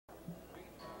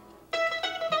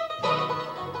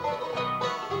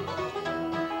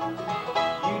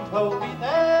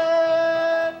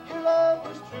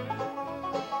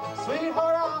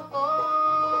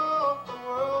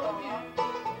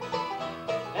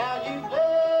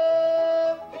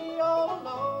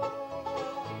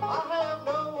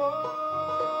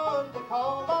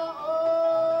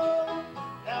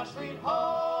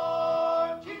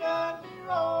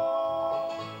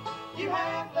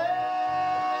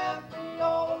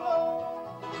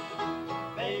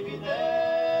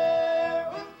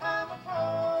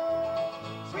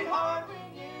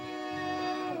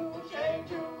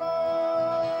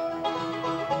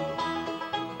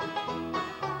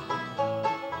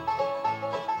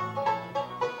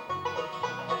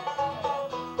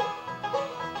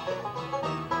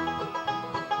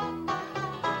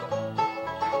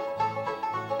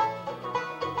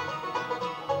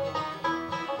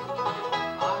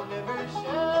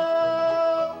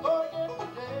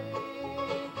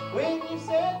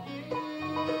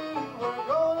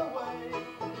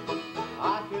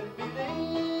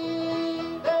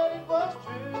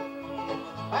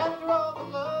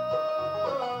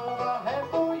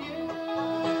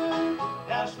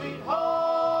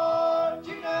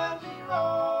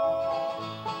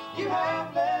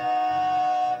have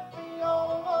left me all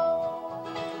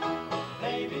alone.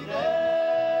 Maybe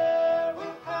there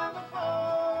will come a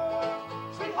time,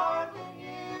 sweetheart, when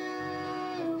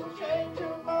you will change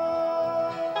your mind.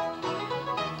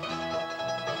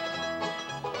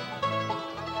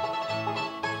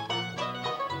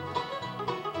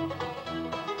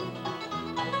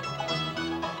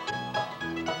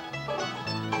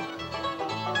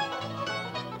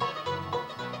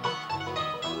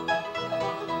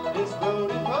 This road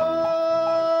is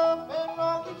rough and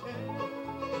rocky too,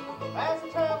 as I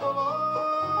travel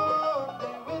on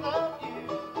without you.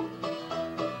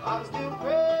 I'm still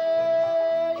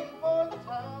praying for the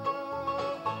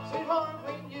time, sweetheart,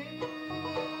 when you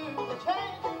will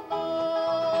change your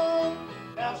mind.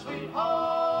 Now,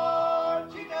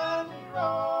 sweetheart, you got me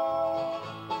wrong.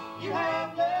 You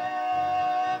have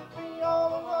left me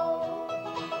all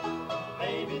alone.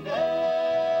 Maybe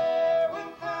there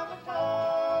will come a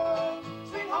time,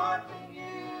 sweetheart, when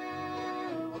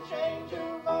you will change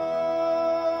your mind.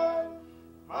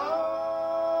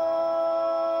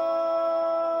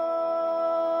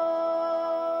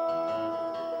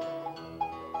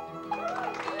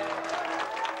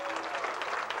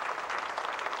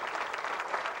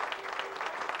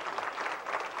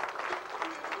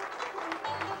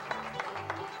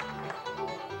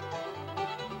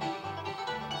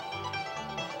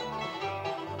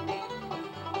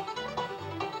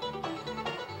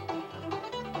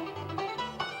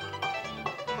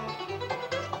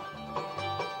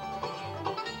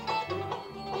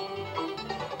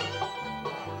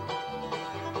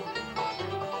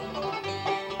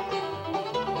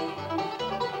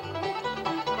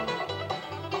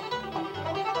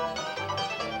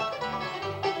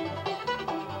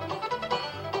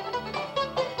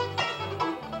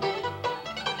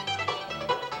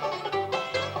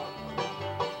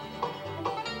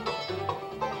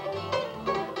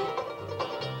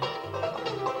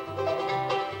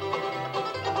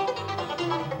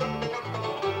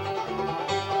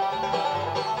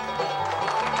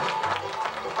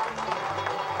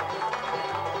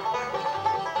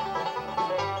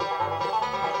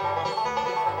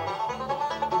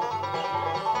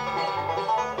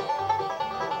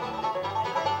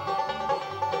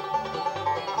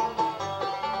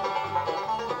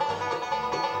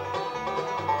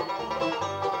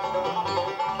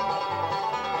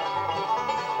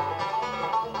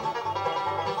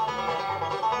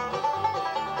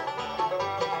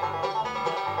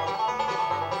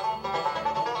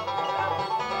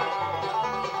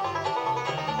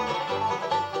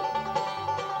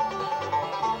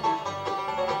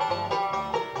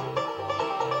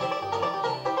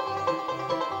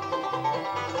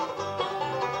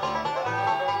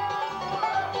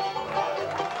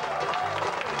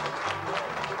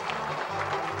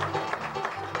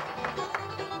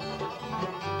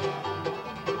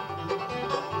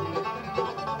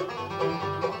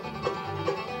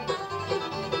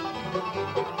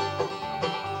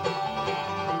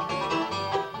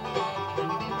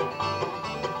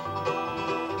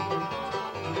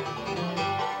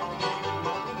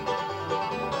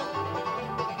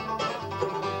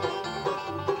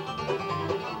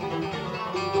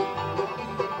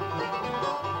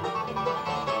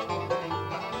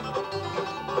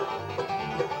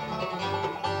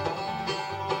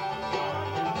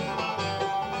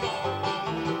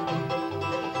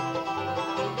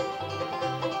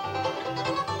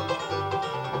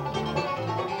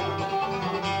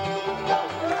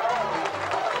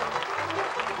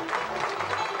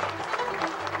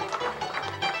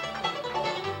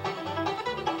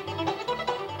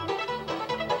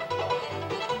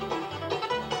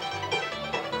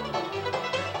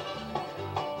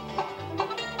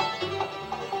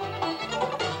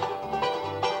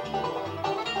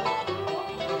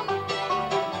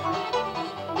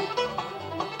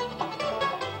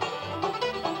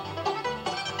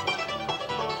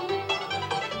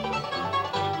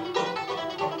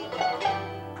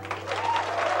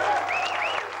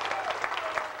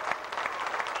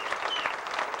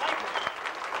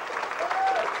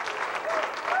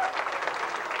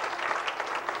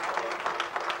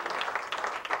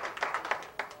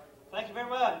 Thank you very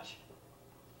much.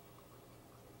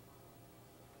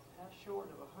 How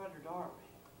short of 100 are we?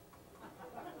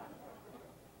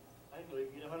 Thankfully,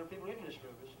 we get 100 people in this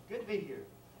room. It's good to be here.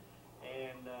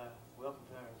 And welcome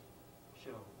to our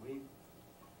show.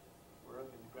 We're up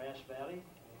in the Grass Valley,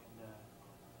 and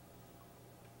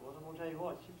well, I'm going to tell you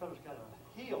what, you fellas got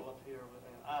a hill up here with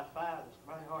I-5 that's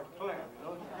very hard to climb, you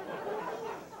know? Of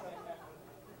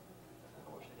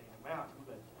course, it ain't a mountain,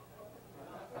 but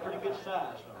a pretty good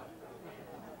size, though.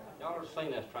 Y'all ever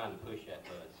seen us trying to push that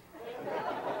bus?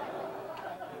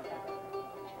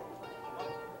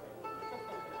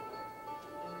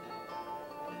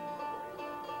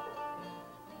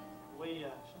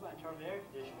 Somebody turn the air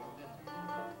conditioner on.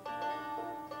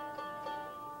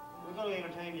 We're going to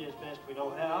entertain you as best we know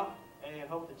how, and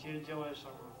hope that you enjoy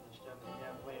some of the stuff that we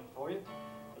have planned for you.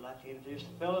 We'd like to introduce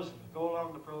the fellas and go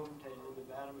along the program, tell you a little bit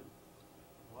about them, and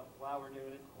why we're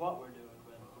doing it, what we're doing,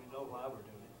 but we know why we're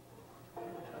doing it.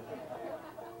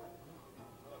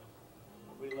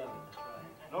 We love it, that's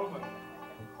right. Normally,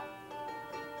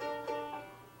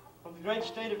 from the great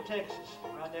state of Texas,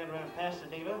 right down around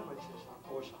Pasadena, which is, of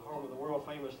course, the home of the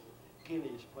world-famous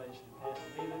Gillies place in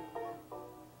Pasadena.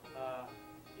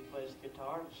 He plays the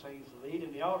guitar and sings the lead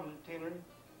and the alternate tenor.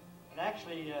 And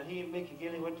actually, he and Mickey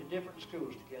Gilly went to different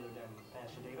schools together down in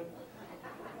Pasadena.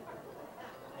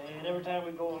 And every time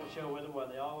we go on a show with them, well,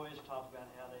 they always talk about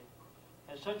how they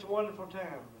had such a wonderful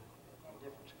time in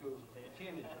different schools that they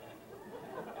attended.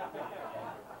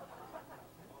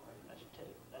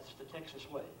 That's the Texas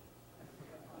way.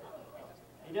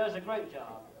 He does a great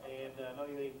job, and I know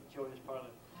you'll enjoy this part of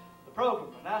the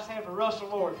program. A nice hand for Russel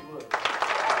Moore, if you would.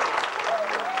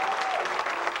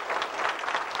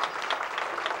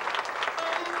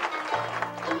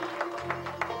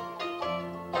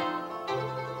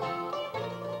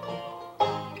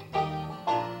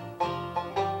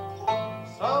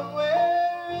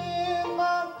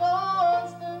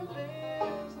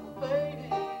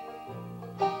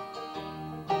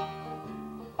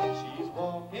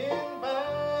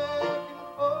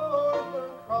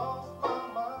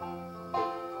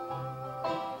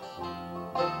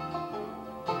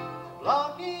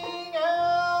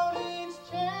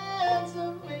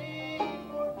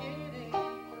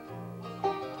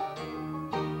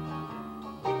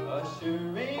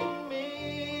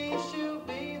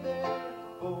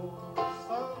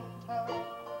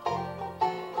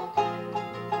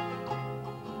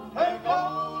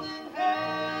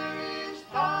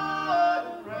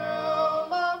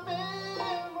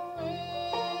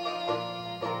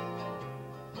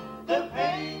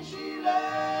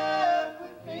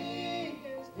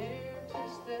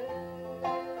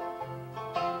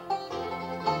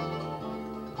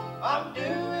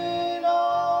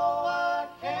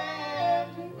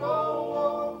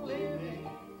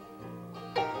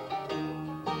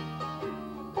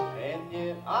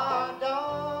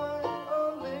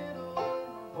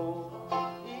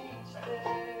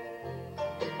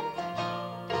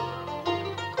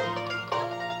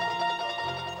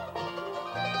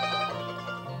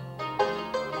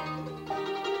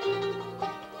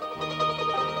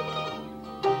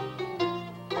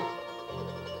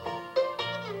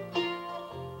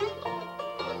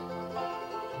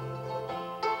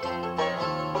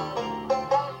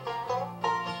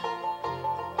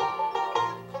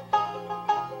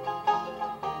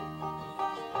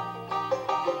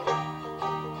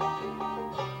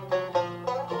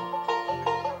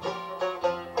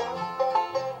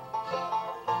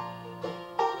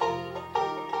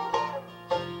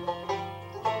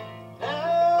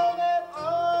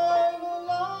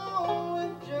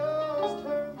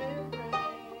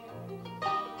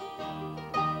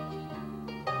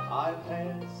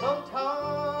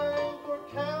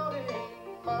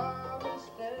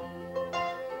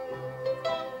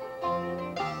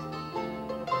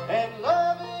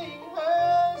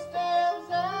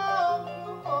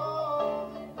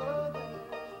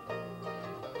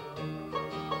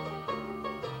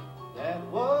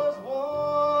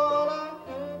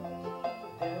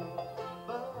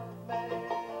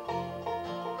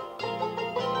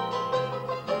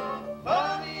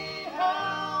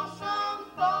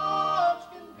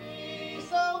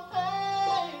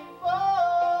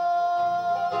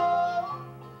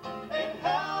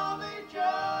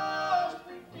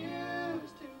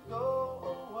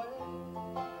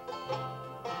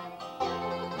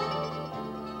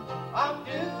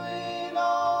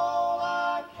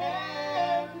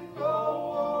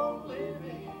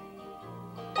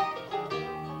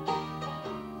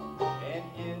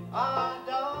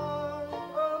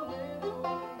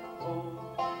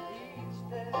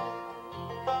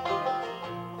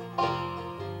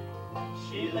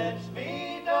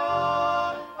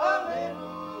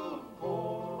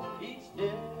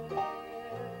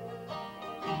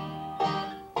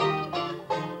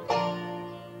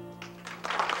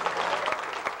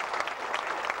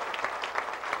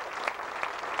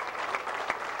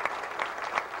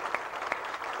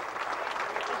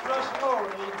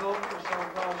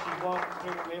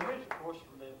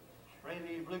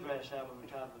 Album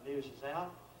entitled The News Is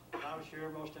Out. I'm sure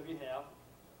most of you have.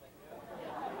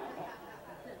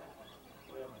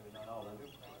 Well, maybe not all of you.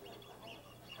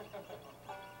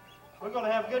 We're going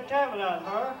to have a good time tonight,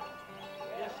 huh?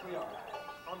 Yes, we are.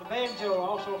 On the banjo,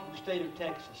 also from the state of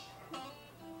Texas.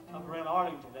 Up around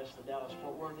Arlington, that's the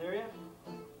Dallas-Fort Worth area.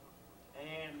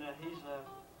 And he's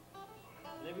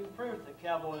living proof that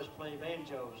cowboys play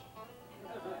banjos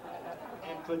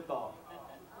and football.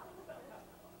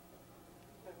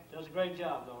 Does a great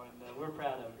job, though, and we're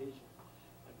proud of him. He's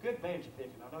a good banjo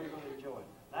picking. I know you're going to enjoy it.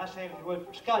 Nice hand, if you would,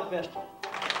 for Scott Vestal.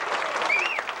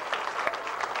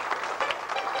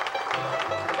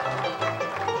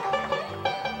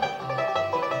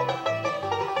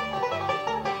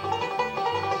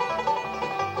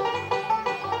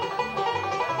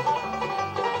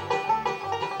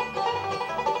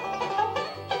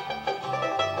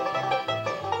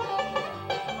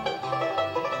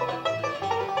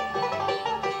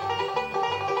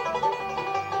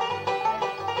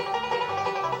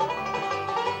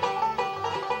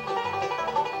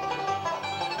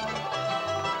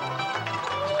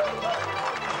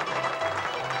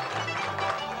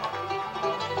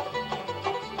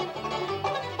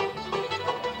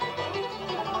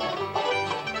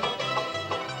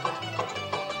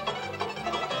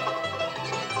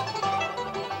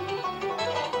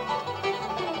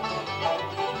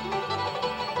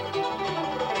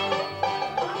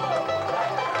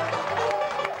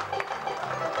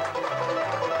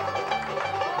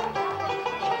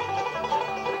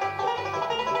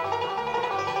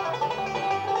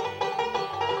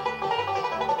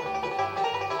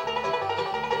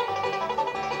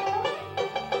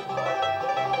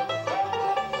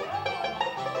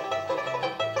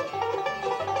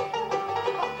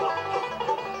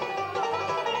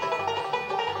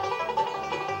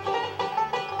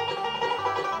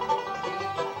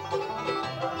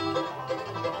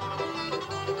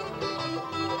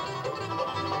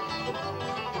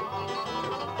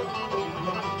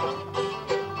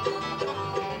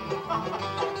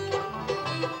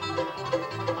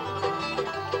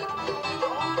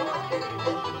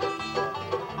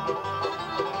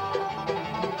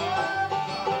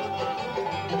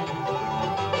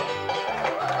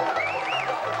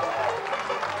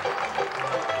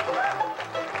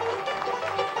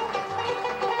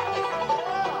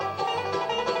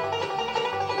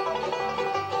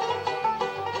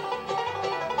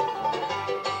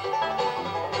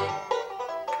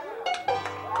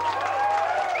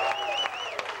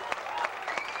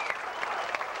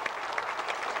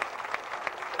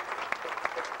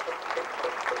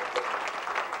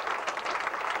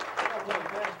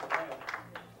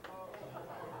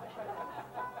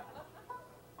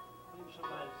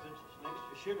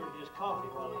 Sugar in his coffee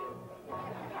while he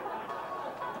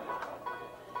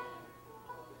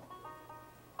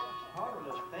It's hard on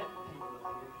those fat people up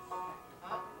here.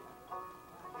 Huh?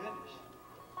 Goodness.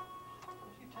 What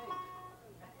did you take?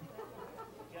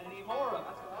 Got any more of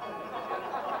it?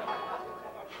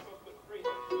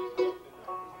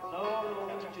 No,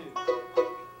 only two.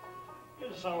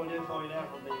 Here's a song we did for you now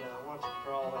from the Once and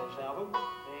For Always album,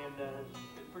 and it's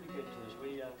been pretty good to us.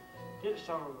 We did a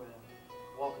song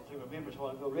Walking Through Remembrance a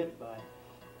while ago, written by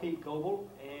Pete Goebel,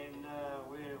 and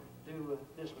we'll do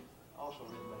this one also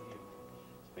written by him.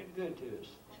 It's been good to us.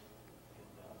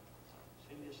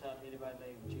 And send this out to anybody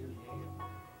named Julie Ann.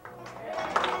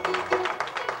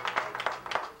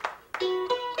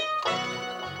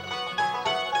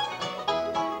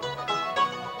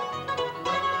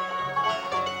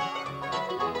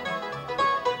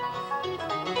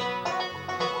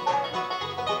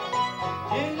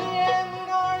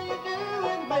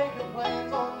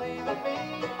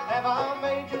 Have I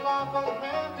made your life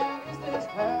unhappy? Is this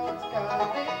how it's gotta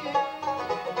be?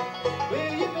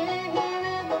 Will you be here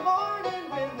in the morning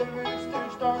when the rooster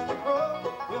starts to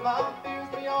crow? Will my fears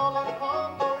be all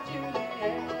upon poor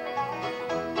Juliet?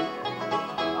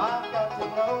 I've got to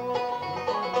know.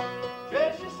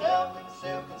 Dress yourself in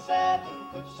silk and satin,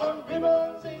 put some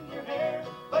ribbons in your hair,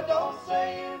 but don't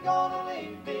say you're gonna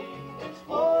leave me. It's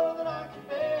more than I can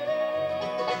bear.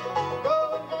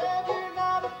 Go and have your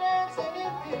night of dancing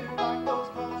if you like those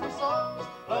country songs,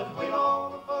 but when all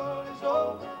the fun is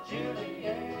over,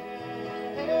 Juliet,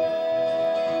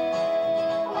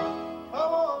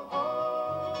 come on home.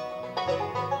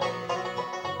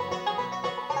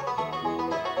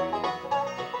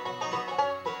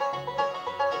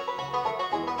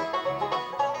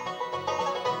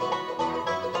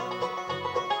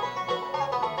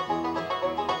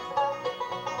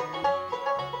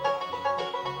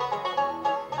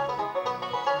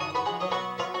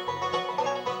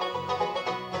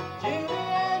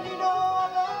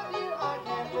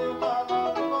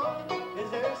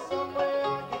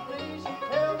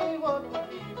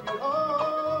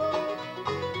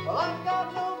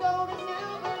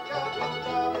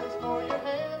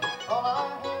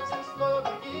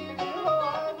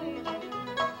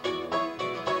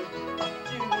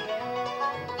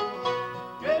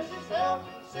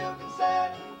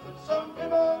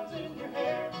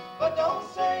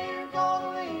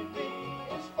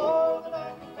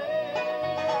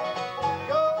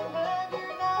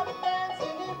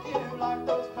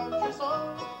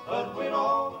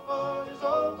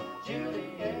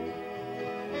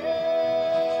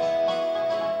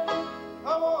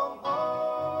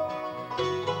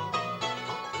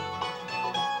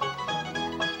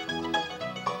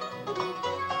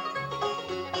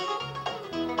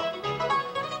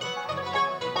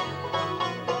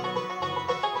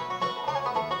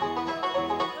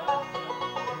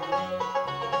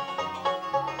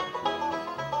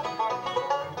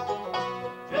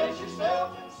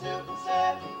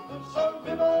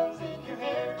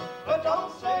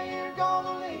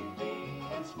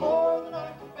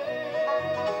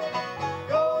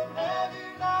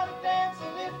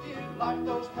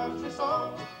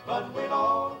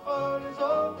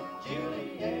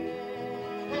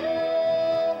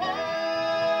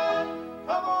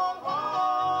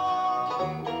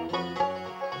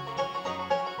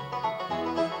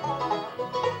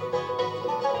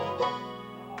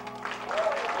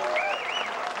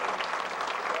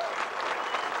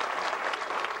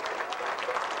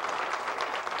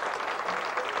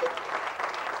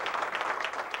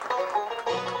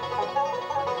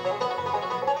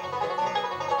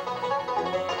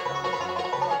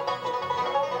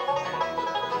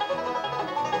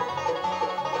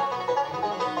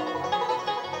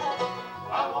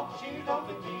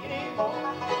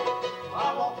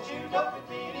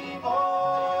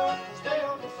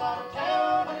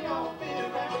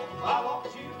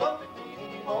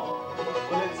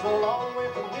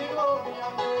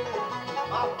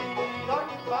 My feet are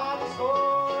by the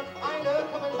sword. I ain't a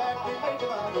coming back to make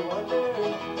my wonder.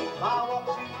 My walk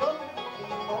shoes don't fit me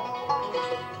anymore.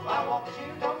 My walk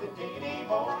shoes don't fit me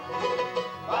anymore.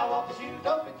 My walk shoes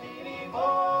don't fit me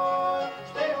anymore.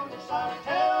 Stay on the side of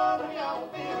town, and I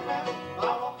won't be around.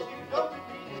 My walk shoes don't fit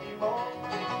me anymore.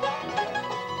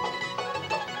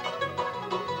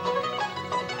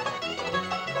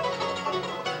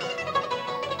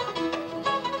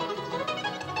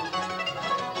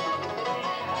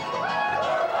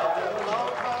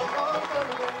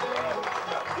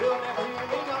 You'll never hear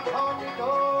me knock on your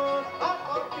door. I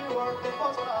thought you worked it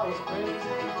once when I was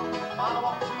crazy. My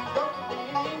walk shoes don't fit me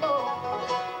anymore.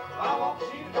 My walk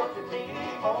shoes don't fit me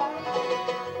anymore.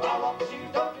 My walk shoes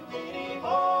don't fit me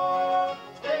anymore.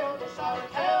 Stay on the side of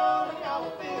town and I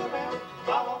won't be around.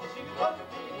 My walk shoes don't fit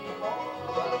me anymore.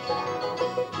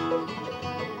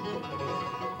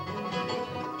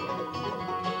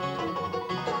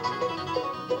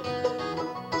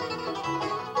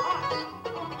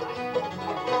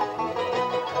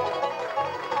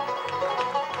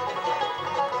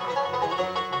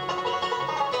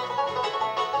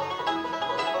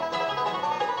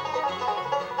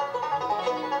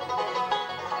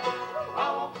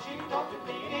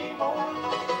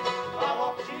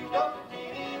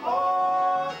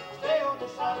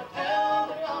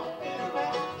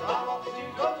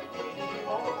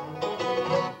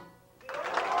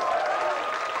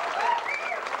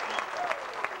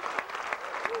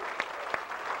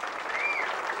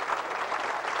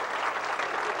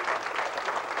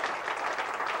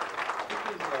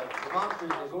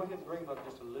 Go ahead and bring up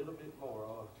just a little bit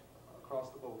more across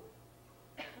the board.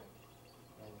 And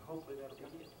hopefully that'll be it.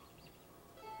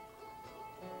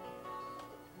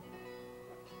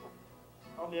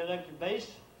 On the electric bass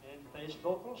and bass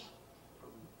vocals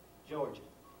from Georgia.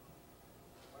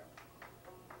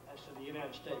 That's in the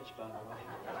United States, by the way.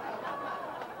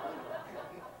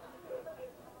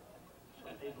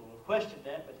 Some people will question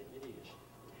that, but it is.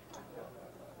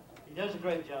 He does a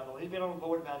great job. Well, he's been on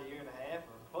board about a year and a half,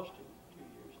 or close to 2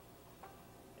 years.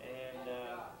 And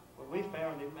when we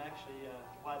found him, actually,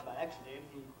 quite by accident,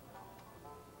 he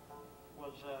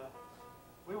was,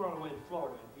 we were on the way to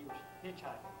Florida, and he was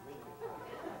hitchhiking, really.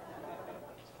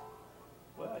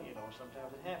 Well, you know,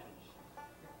 sometimes it happens.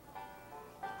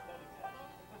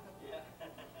 Yeah.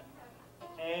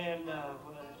 And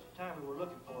well, at the time we were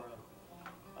looking for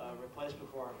a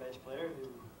replacement for our bass player, who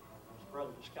was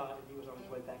brother to Scott, and he was on his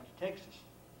way back to Texas.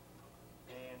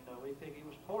 And we figured he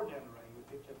was pouring down the rain. We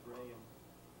picked up Ray and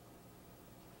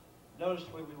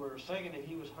noticed when we were singing that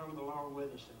he was humming along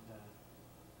with us, and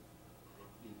the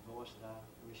deep voice that I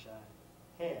wish I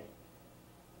had.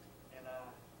 And I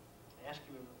asked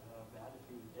him about if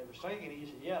he ever sang it. He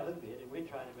said, yeah, a little bit. And we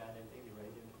tried it out at any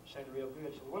rate, and it sounded real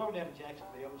good. So we went on down to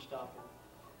Jacksonville and stopped him.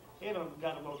 And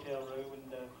got a motel room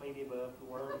and cleaned him up,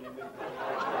 wormed him.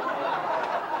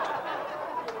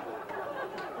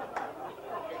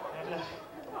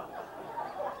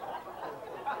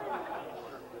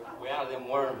 We out of them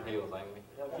worm pills, ain't we?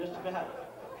 Just about.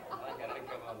 I think I didn't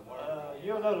come on the worm.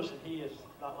 You'll notice that he is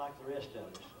not like the rest of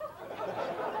us.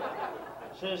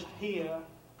 It says here,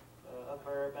 up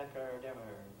there, back there, down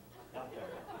there, out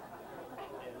there.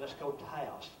 And let's go to the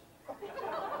house.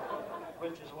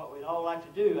 Which is what we'd all like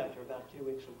to do after about 2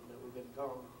 weeks that we've been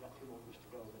gone. We've got 2 more weeks to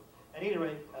go. But at any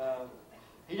rate,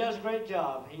 he does a great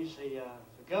job. He's the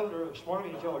governor of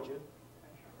Smyrna, Georgia.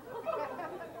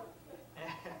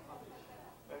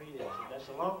 Well, he is. That's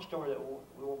a long story that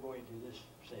we won't go into this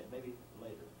set, maybe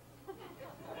later.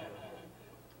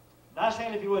 Nice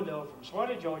hand, if you would, though, from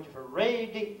Smyrna, Georgia, for Ray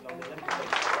Deaton on the electric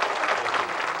bass.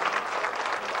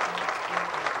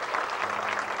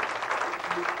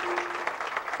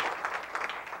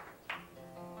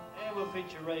 And we'll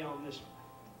feature Ray on this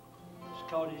one. It's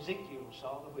called Ezekiel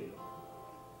Saw the Wheel.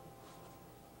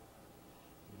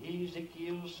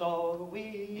 Ezekiel saw the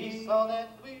wheel. He saw that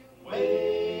wheel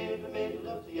way in the middle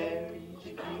of the air.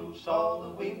 Ezekiel saw the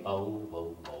wheel. Oh,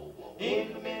 oh, oh, oh.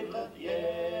 In the middle of the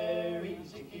air,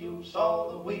 Ezekiel saw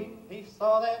the wheel. He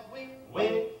saw that wheel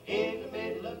way in the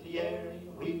middle of the air.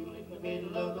 The wheel in the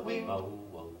middle of the wheel. Oh,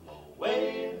 oh, oh.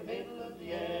 Way in the middle of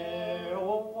the air.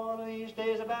 Oh, one of these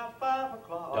days about 5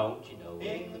 o'clock. Don't you know?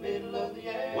 In the middle of the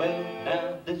air. Well,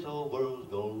 now this old world's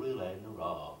gonna reel and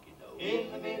rock, you know.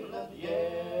 In the middle of the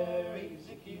air,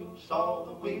 Ezekiel saw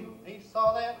the wheel. He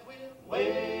saw that wheel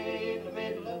way in the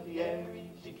middle of the air.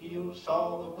 Ezekiel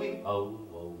saw the wheel. Oh,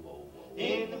 oh, oh, oh.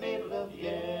 In the middle of the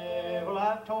air. Well,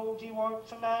 I told you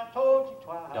once and I told you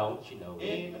twice. Don't you know?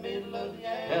 In the middle of the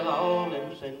air. Tell all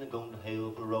them sin they're going to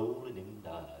hell for rolling in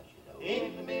dice, you know.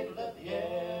 In the middle of the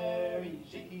air,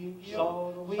 Ezekiel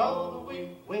Saw the wheel,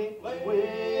 way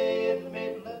in the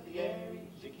middle of the air,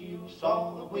 Ezekiel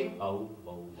saw the wheel, Oh,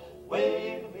 oh, oh.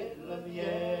 way in the middle of the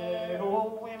air.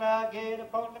 Oh, when I get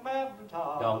up on the mountain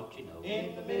top. Don't you know?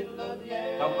 In the middle of the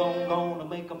air, I'm gonna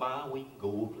make a mile, we can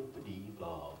go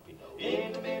flippity-flop, you know.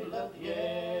 in the middle of the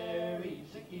air,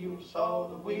 Ezekiel saw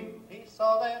the wheel. He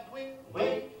saw that wheel,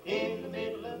 way in the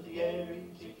middle of the air,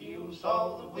 Ezekiel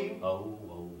saw the wheel. Oh,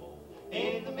 oh, oh.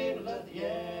 In the middle of the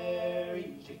air,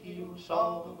 Ezekiel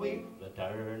saw the wheel. The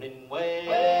turning way.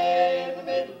 Way in the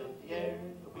middle of the air,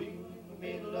 the wheel in the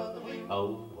middle of the wheel.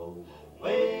 Oh, oh, oh.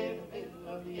 Way in the middle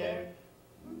of the air.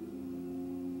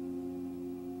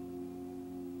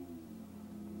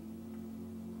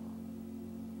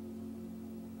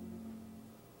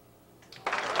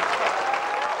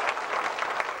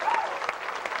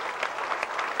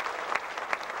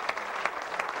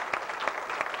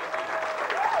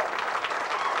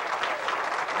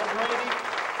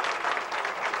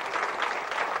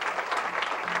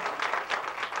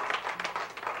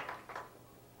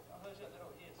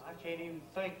 I can't even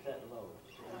think that low.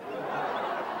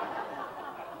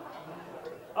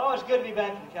 Oh, it's good to be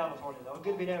back in California, though.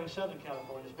 Good to be down in Southern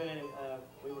California. It's been,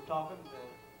 we were talking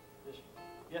just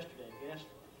yesterday, I guess,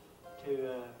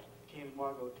 to Ken and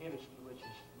Margot Tennyson, which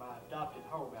is my adopted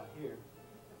home out here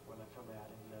when I come out.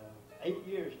 And 8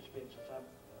 years it's been since I've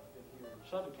been here in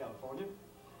Southern California.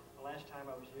 The last time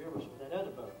I was here was with that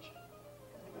other bunch.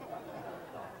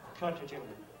 No, Country Timber,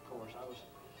 of course. I was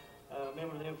a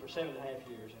member of them for 7.5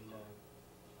 years.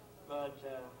 But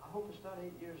I hope it's not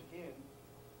 8 years again.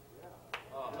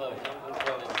 Oh, hush, I'm going to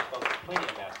tell them folks plenty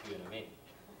about you in a minute.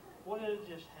 What did it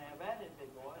just have at it,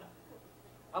 big boy?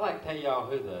 I'd like to tell y'all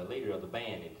who the leader of the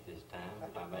band is this time,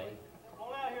 if I may. Come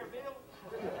on out here, Bill.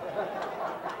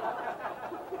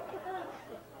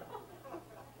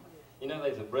 You know,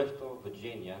 there's a Bristol,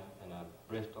 Virginia, and a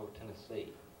Bristol,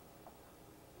 Tennessee.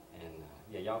 And,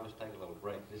 yeah, y'all just take a little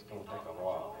break. This is going to take a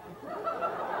while.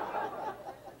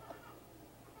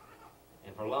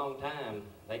 And for a long time,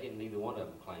 they didn't neither one of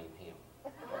them claim him.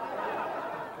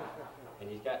 And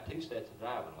he's got 2 sets of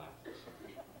driving licenses.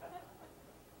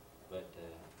 But,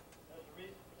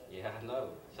 yeah, I know,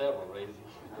 several reasons.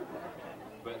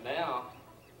 But now,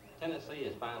 Tennessee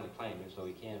has finally claimed him, so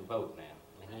he can vote now.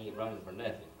 And he ain't running for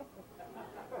nothing.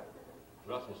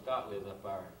 Russel Scott lives up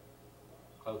there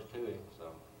close to him,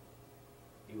 so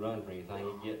if he run for anything,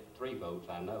 he'd get 3 votes,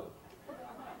 I know.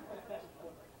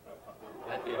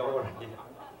 That'd be all right.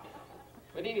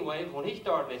 But anyway, when he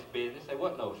started this business, there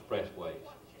wasn't no expressways.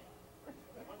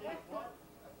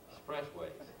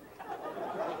 Expressways.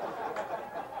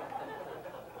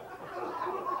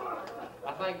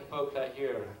 I think the folks out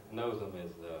here knows them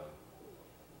as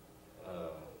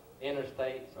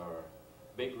interstates or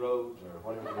big roads or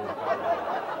whatever you want to call it.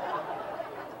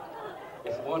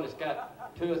 It's the one that's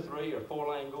got 2 or 3 or 4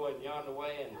 lane going yonder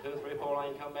way and 2 or 3 or 4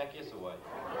 lane come back this way.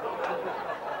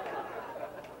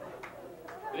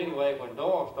 But anyway, when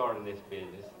Doyle started this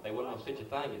business, there wasn't no such a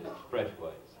thing as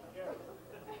expressways.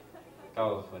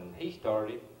 Because when he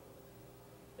started,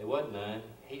 there wasn't none.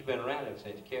 He's been around ever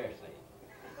since kerosene.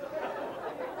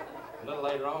 A little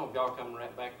later on, if y'all come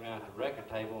right back around to the record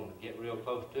table and get real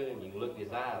close to him, you can look in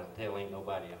his eyes and tell ain't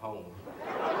nobody at home.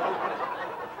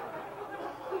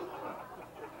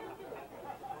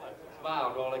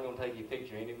 Smile, Doyle, they're going to take your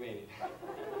picture any minute.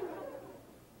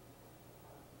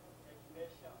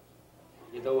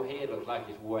 His old head looks like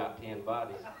he's wore out 10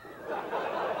 bodies.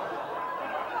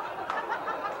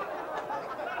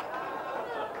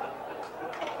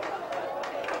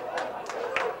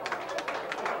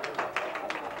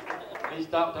 He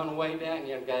stopped on the way down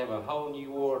and gave a whole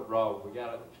new wardrobe. We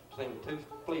got seen 2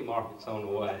 flea markets on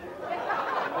the way.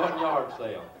 1 yard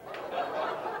sale.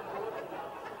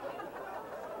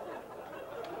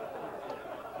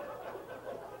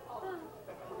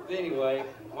 But anyway,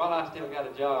 while I still got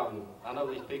a job, and I know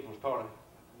these people started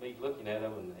me looking at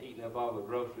them and eating up all the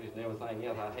groceries and everything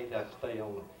else, I hate to have to stay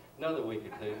on another week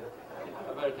or 2.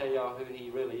 I better tell y'all who he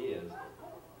really is.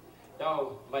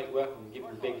 Y'all make welcome and give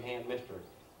him a big hand, Mr.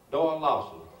 Doyle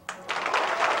Lawson.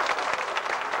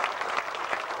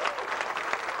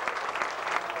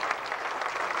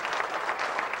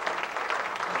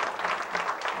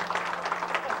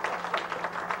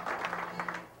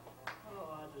 Oh,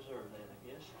 I deserve that, I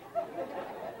guess.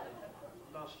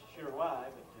 I'm not sure why,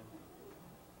 but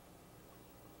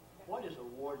what is a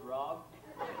ward, Rob?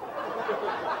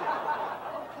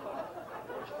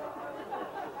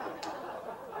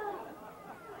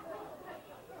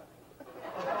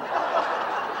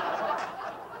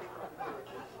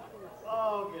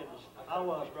 Oh, goodness. I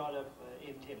was brought up up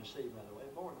in Tennessee, by the way.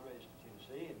 Born and raised in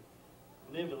Tennessee, and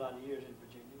lived a lot of years in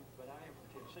Virginia. But I am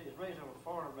from Tennessee. I was raised on a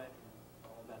farm after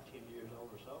about 10 years old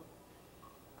or so.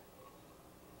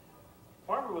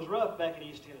 Farming was rough back in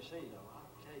East Tennessee, though.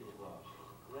 I'll tell you it was.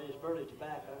 Raised burley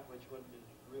tobacco, which wasn't a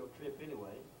real trip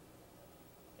anyway.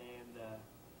 And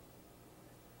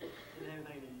didn't have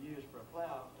anything to use for a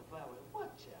plow to plow with.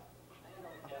 Watch out.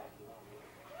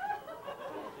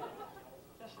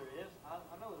 Yes, there is.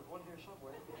 I know there's one here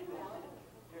somewhere.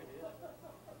 Here it is.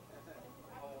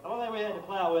 The only thing we had to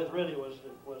plow with really was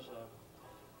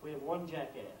we had one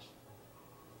jackass.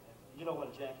 You know what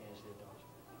a jackass is, don't you?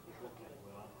 Okay,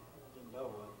 well, I didn't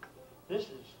know. This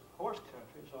is horse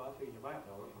country, so I figured you might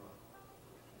know it.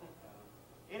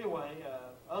 Anyway,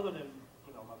 other than,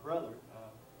 you know, my brother,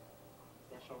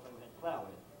 that's the only thing we had to plow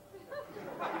with.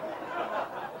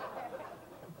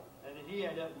 And then he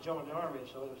ended up and joined the army,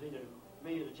 so it was either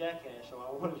me or the jackass, so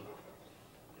I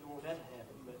didn't want that to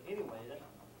happen. But anyway, that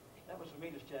was the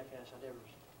meanest jackass I'd ever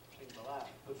seen in my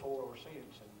life, before or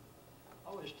since. And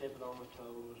always stepping on my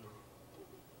toes or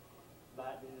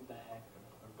biting me in the back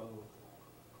or both.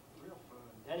 Real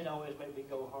fun. Daddy'd always make me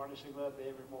go harness him up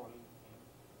every morning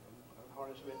and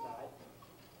harness him at night.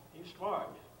 He was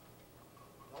smart.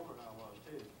 Older than I was,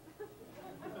 too.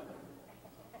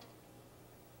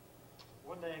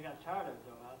 One day I got tired of it,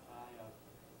 though. I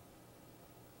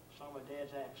saw my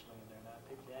dad's axe laying there, and I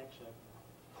picked the axe up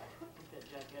and put that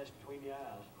jackass between the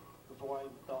eyes before I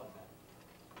even thought about it.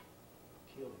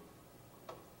 Killed him.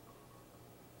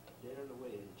 Dead on the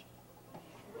wedge.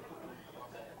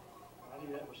 I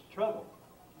knew that was trouble.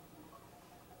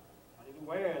 I didn't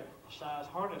wear the size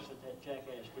harness that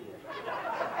jackass did.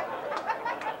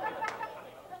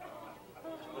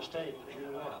 It's a mistake, it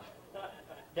really was.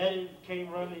 Daddy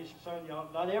came running, his son, y'all,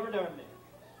 not ever done that.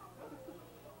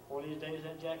 One of these days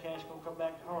that jackass gonna come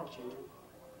back to haunt you.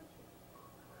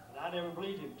 And I never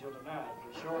believed him until tonight,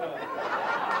 but sure enough.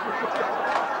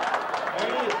 There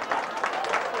he is.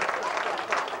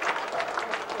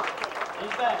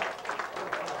 He's back.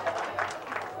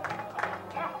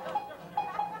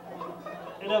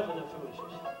 Enough of the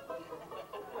foolishness.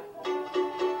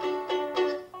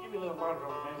 Give me a little monitor on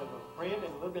the name of a friend and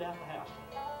a little bit out the house.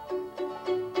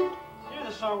 Here's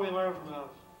a song we learned from a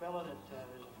fella that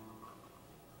is a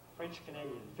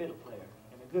French-Canadian fiddle player,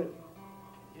 and a good one.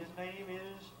 His name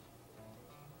is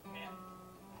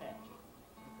Pat.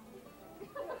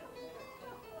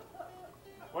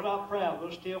 We're not proud.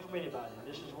 We'll steal from anybody.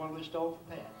 This is one we stole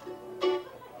from Pat.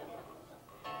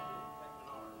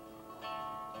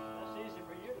 That's easy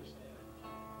for you to say.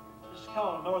 This is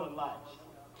called Northern Lights.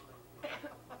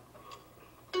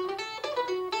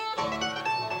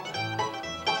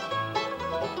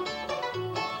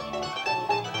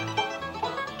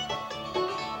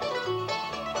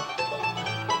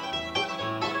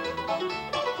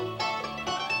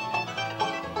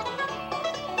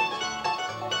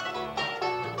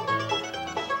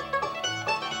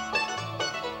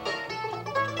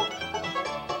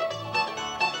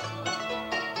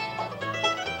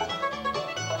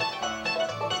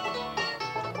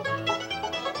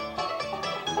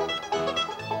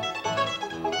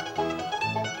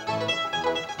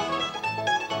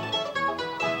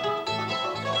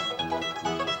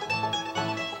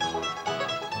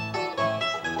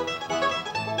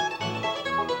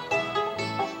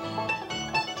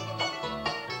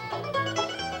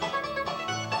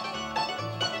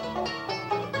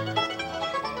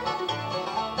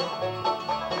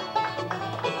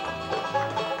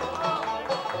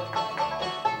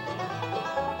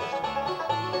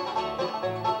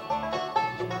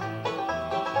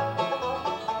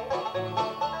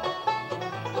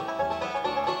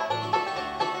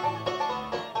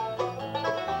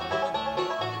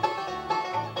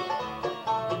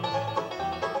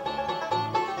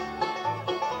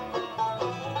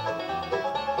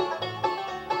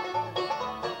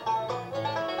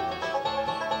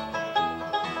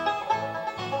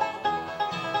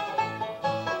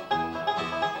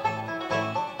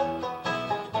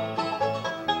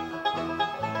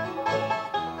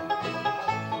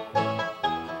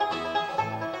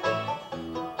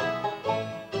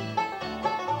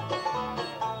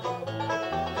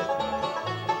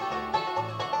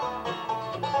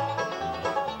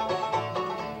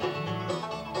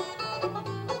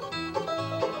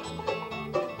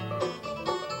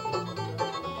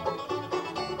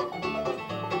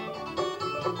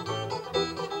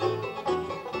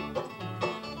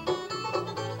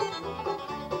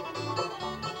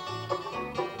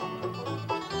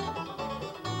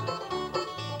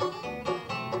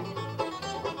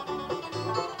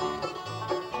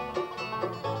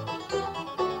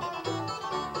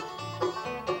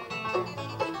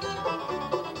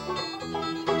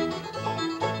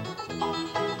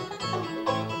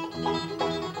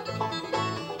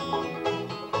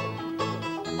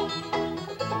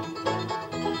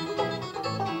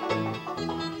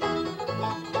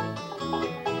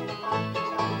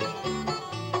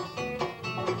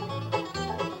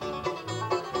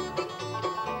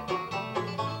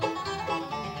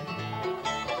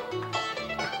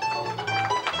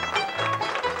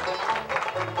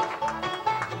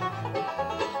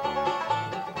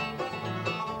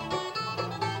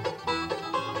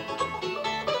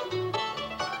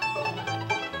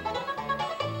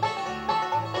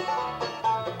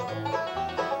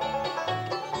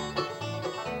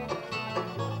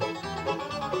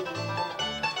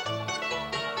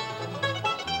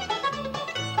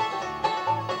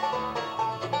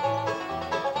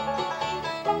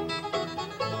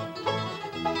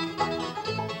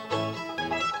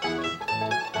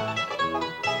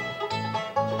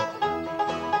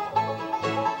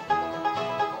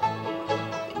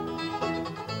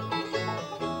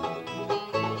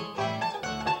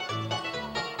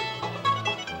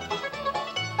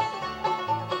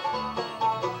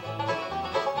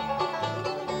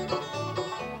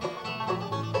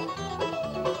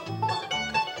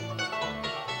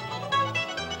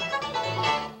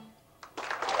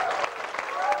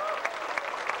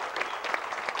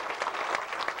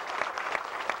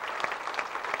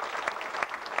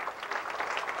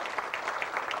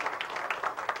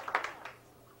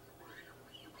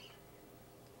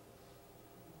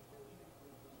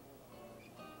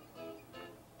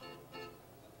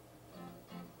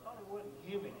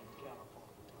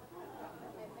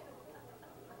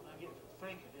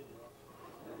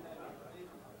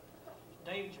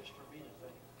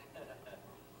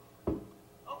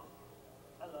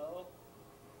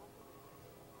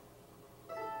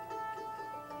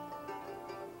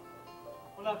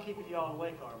 We're not keeping you all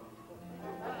awake, are we?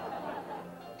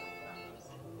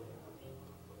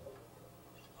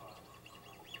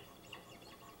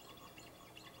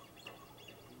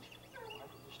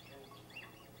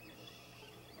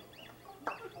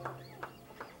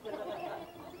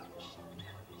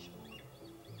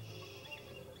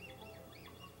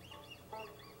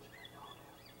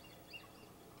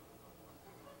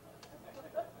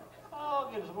 Oh,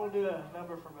 goodness, I'm going to do a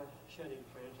number for my shut-in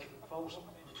friends. I can Folsom.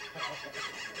 How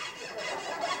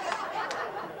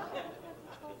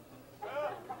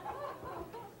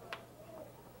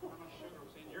much sugar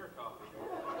was in your coffee?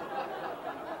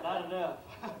 Not enough.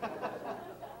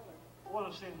 I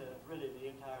want to send really the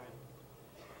entire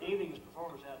evening's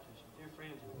performance out to some dear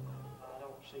friends that I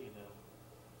don't see enough.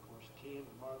 Of course, Kim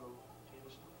and Margot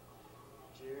Tennyson,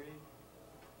 Jerry,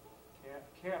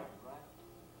 Carolyn, right?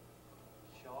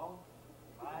 Shaw,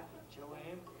 Mike and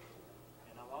Joanne,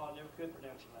 and I never could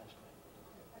pronounce your last name.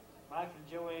 Mike and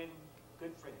Joanne,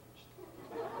 good friends,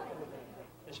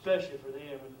 especially for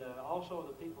them, and also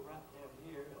the people right down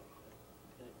here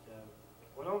that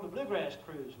went on the bluegrass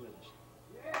cruise with us.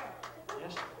 Yeah.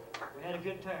 Yes, we had a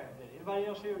good time. Anybody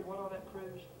else here went on that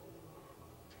cruise?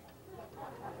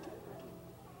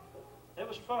 It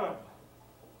was fun,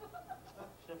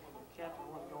 except when the captain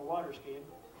wanted to go water skiing.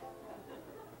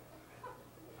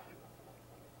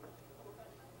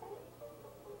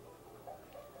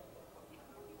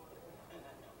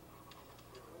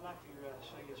 I'd like to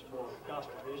sing you some more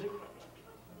gospel music.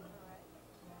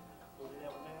 We'll do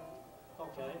that one now.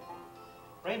 Okay.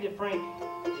 Randy Frank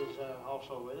is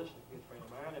also with us, a good friend of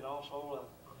mine, and also a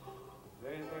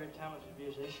very, very talented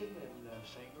musician and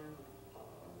singer,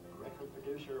 record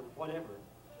producer, whatever.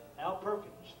 Al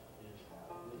Perkins is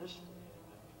with us.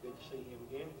 Good to see him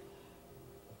again.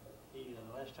 He,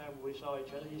 the last time we saw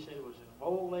each other, he said it was in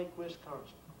Mole Lake,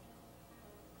 Wisconsin.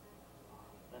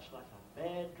 That's like a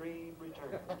bad dream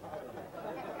returned.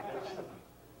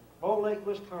 Mole Lake,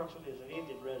 Wisconsin is an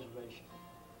Indian reservation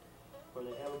where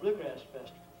they have a bluegrass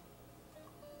festival.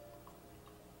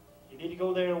 You need to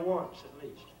go there once at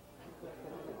least.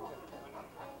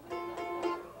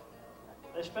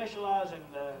 They specialize in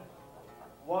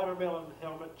watermelon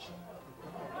helmets,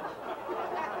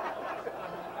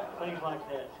 things like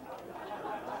that.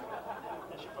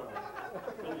 It's fun.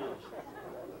 It really is.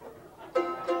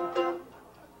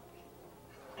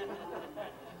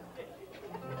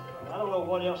 I don't know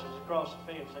what else is across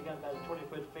the fence. I got about a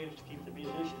 20-foot fence to keep the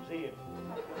musicians in.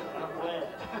 I'm glad.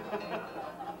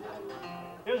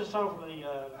 Here's a song from the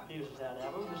Muses Out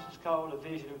album. This is called A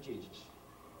Vision of Jesus.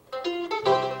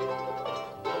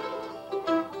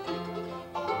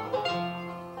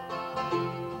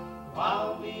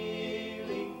 While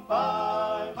kneeling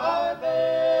by my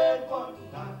bed one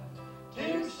night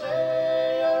to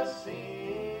say a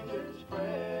sinner's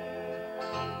prayer,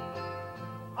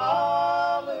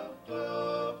 I looked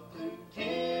up through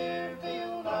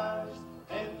tear-filled eyes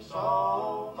and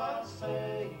saw my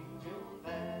Savior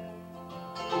there.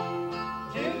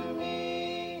 To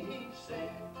me he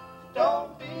said,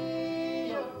 "Don't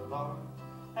be alarmed,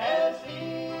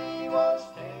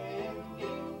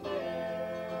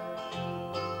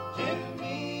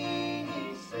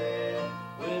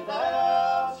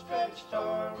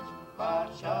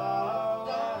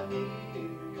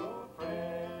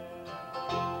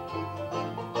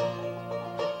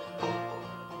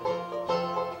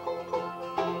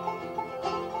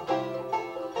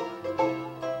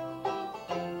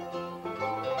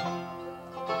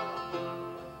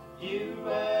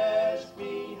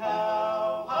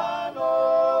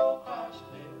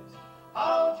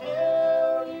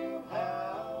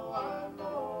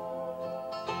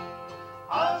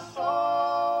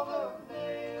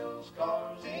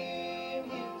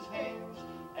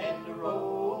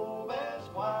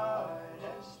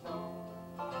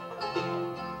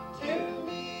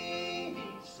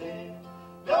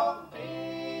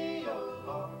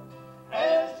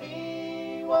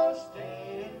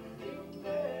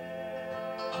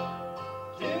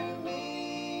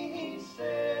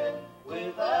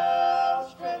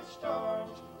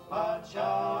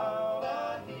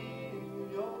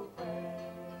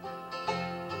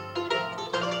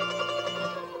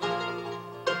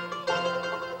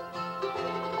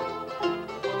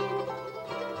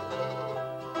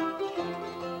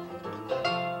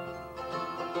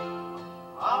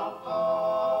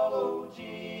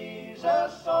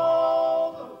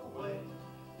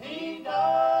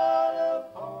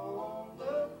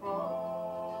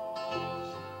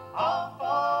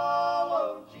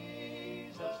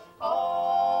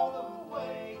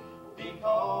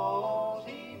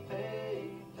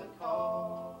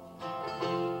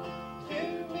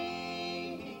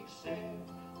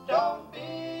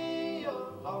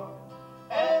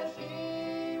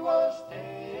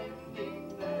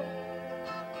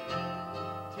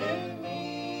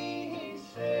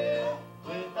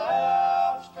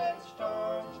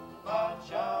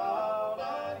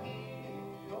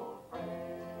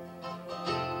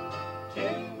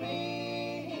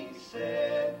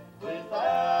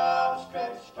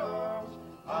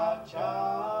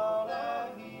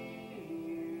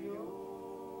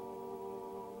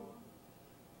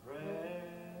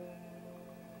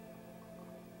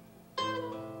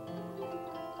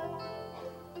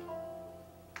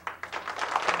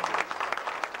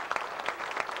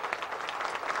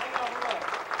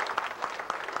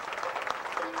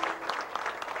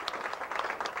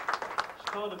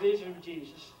 called The Vision of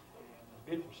Jesus. And it's a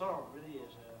beautiful song, it really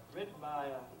is. Written by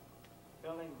a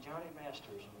fellow named Johnny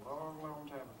Masters a long, long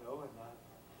time ago. And I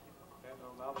found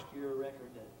on an obscure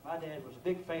record that my dad was a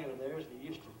big fan of theirs. He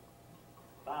used to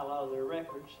buy a lot of their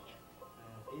records.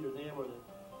 Either them or the,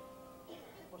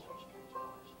 what's that street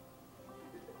called?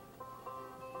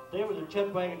 They were the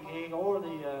Chuck Wagon King or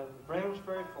the Browns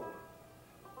Ferry Four.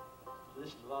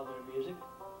 Listen to a lot of their music.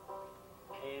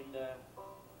 And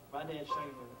my dad sang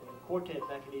in a quartet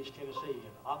back in East Tennessee,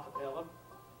 in a cappella.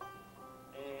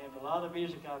 And a lot of the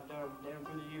music I've done down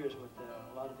through the years with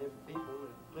a lot of different people,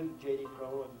 including J.D.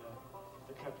 Crowe and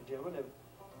the country gentlemen.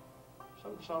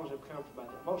 Some of the songs have come from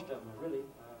my dad. Most of them are really.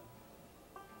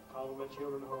 Calling My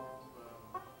Children Home,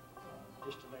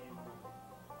 just to name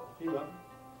a few of them.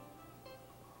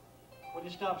 When he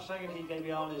stopped singing, he gave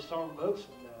me all his song books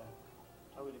and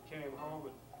told me to carry them home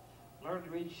and learn to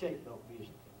read shape note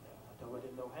music. And I told him I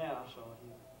didn't know how, so he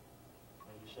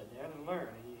sat down and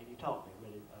learned. And he taught me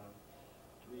really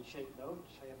to read shape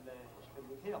notes, and it's been a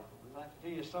big help. We'd like to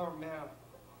do you a song now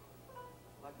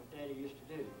like my daddy used to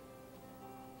do.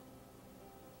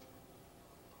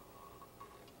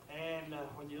 And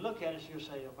when you look at us, you'll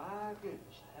say, oh, my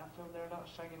goodness, how come they're not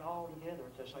singing all together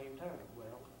at the same time?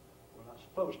 Well, we're not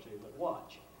supposed to, but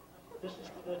watch. This is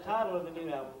the title of the new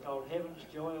album called Heaven's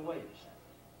Joy Awaits.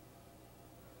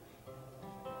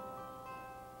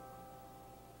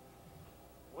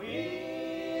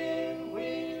 When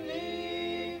we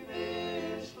leave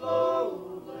this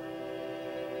lowland,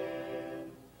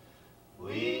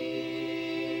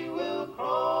 we will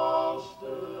cross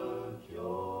the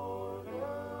Jordan,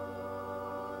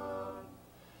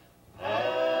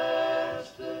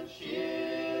 past the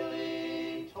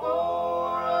chilly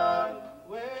torrent,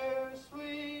 where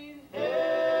sweet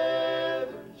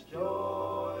heaven's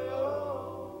joy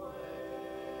awaits.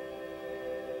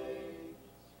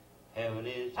 Heaven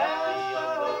is happy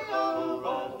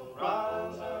on the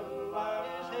horizon, light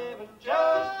is heaven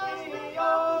just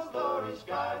beyond starry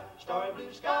sky, starry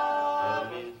blue sky.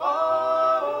 Heaven is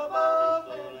far above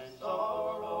this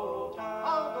sorrow time.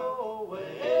 I'll go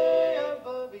away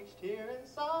above each tear and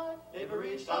sigh,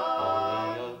 every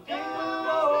sigh.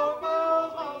 Beautiful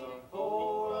girls longing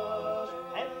for us,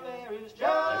 and there is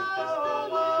just a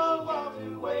little while to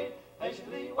wait,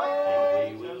 patiently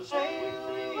wait, till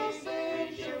safely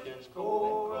Egyptians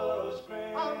chorus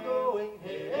grand. I'm going,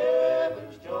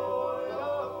 heaven's joy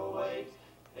awaits,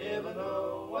 heaven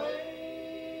awaits.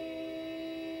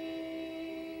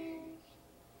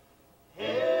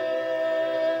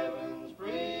 Heaven's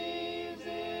breeze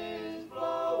is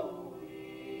blowing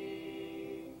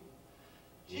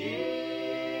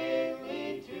gently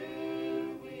to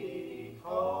me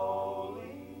calling.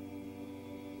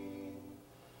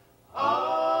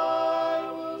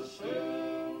 I will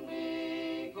soon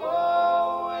be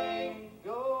going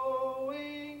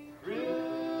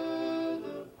through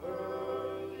the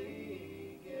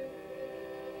pearly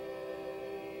gate.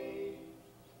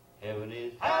 Heaven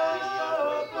is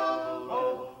happy on the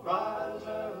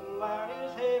horizon, light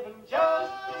is heaven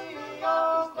just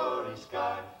beyond starry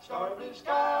sky, starry blue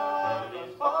sky. Heaven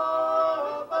is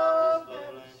far above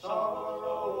this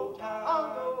sorrow time. I'll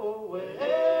go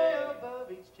away above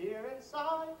each tear and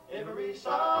sigh, every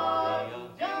sigh.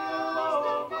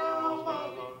 Beautiful girls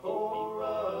longing for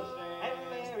us, and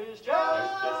there is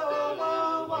just a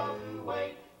little while to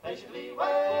wait, patiently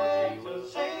wait, till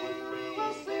safely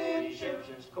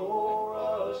Egyptians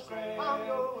chorus grand. I'm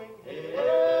going,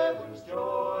 heaven's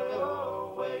joy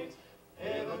awaits,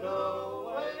 heaven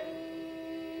awaits.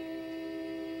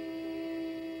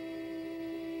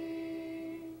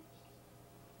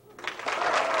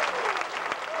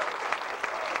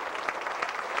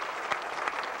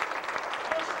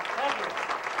 Thank you.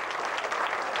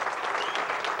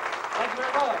 Thank you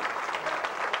very much.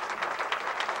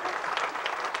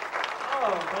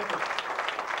 Oh, thank you.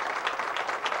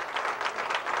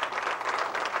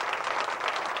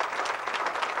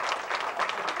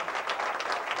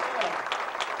 Yeah.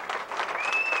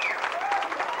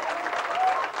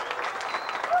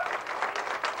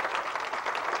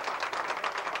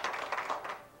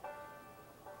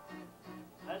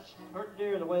 That's pretty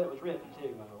near the way it was written, too,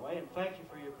 by the way, and thank you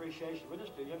for your appreciation. We'll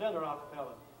just do you another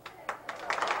acapella.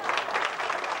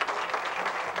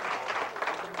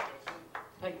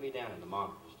 Take me down in the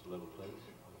monitor just a little, please.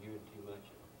 I'm hearing too much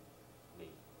of me.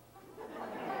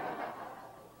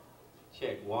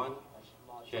 Check one.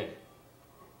 Check.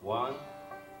 One.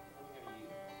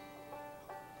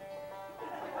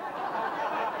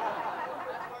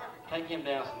 Take him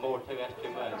down some more, too. That's too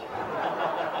much.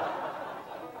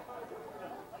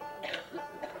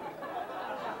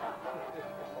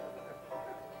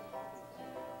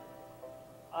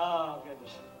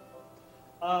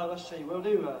 Let's see, we'll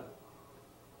do a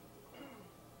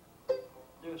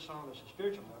song that's a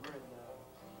spiritual number, and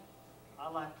I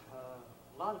like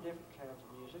a lot of different kinds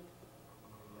of music.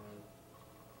 And,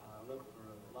 I look for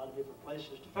a lot of different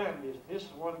places to find music. This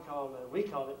is one called, we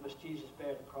call it Must Jesus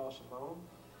Bear the Cross Alone.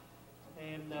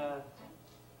 And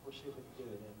we'll see if we can do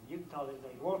it. And you can call it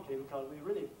anything you want to, because we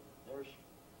really, there's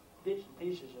bits and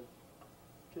pieces of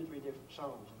 2 or 3 different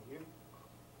songs in here.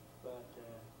 But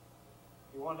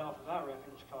you want it off of our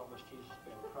record, it's called Must Jesus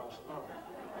Bear the Cross Alone.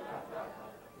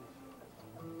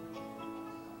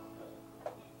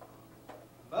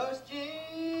 Must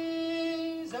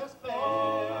Jesus bear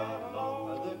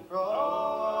the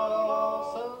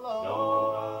cross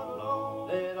alone?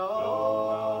 Let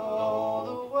all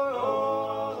the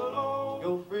world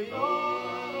go free. Oh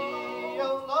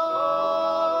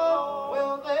Lord,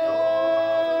 well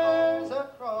there's a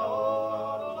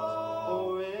cross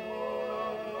for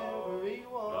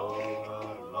everyone,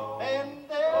 and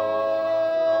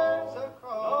there's a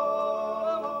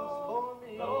cross for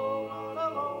me.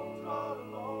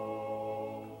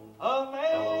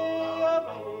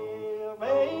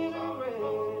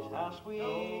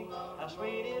 How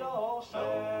sweet it all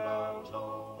sounds,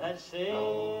 that Savior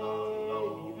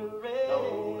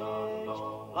raised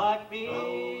like me.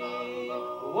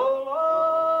 Oh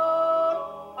Lord,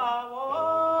 I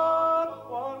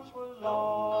once was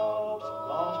lost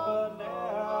but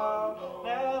now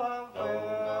I'm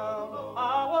found. I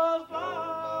was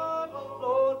blind,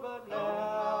 Lord, but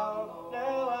now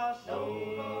I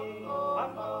see.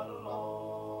 I'm not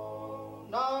alone,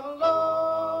 not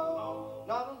alone,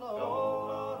 not alone.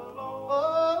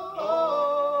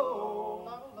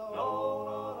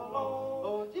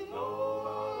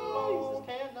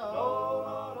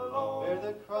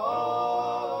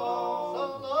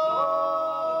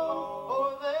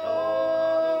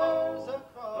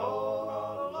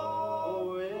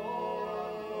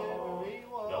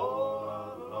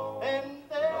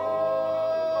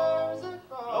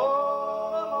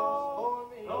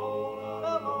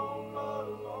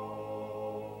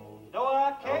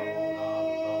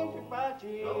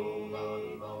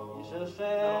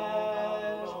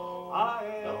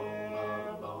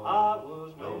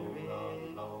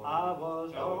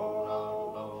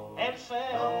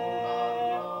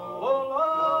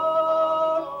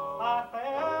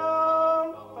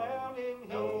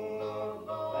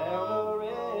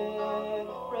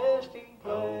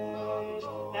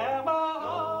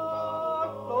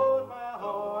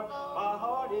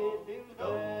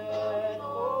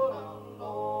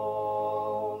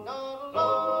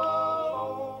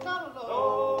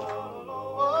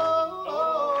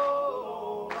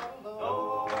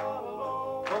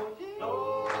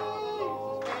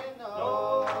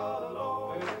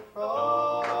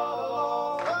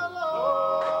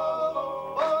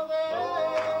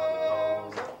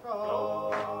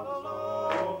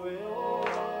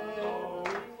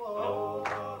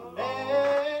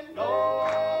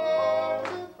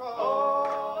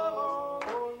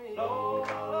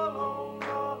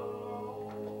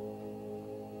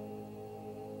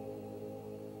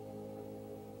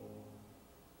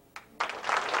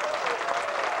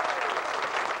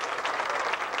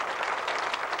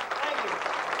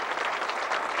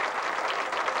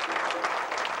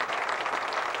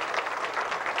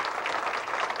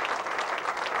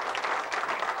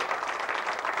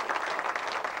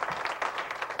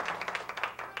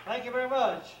 Thank you very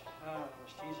much.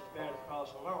 Must Jesus bear the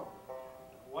cross alone?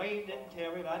 Wayne didn't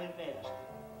tell me, and I didn't ask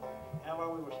how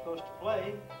long we were supposed to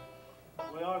play.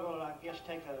 We are going to, I guess,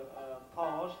 take a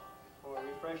pause for a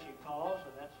refreshing cause,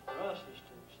 and that's for us is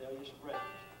to sell you some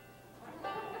breakfast.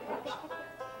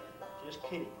 Just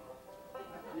kidding.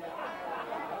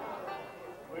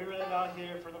 We're really not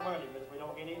here for the money, but if we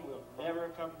don't get any, we'll never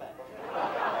come back.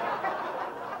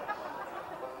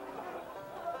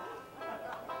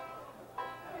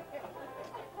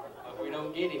 If we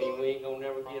don't get any, we ain't gonna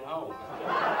never get home.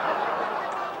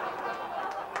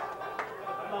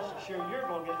 I'm not so sure you're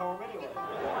gonna get home anyway.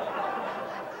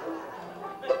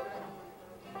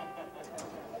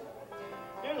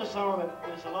 Here's a song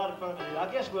that's a lot of fun to do. I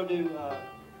guess we'll do,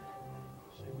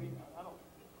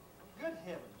 good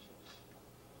heavens, it's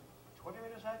 20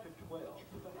 minutes after 12.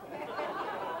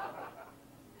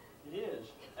 It is.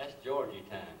 That's Georgie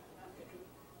time.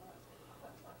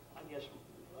 I guess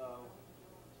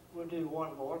we'll do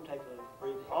one more, take a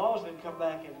brief pause, then come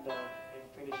back and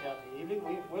finish out the evening.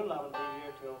 We'll allow to be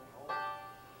here till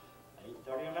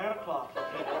 8:30 or 9 o'clock.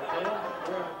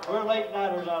 We're late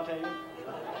nighters, I'll tell you.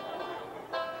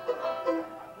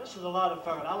 This is a lot of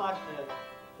fun. I like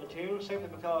the tune simply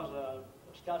because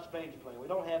Scott's banjo playing. We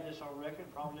don't have this on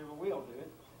record, probably never will do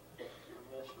it,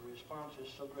 unless the response is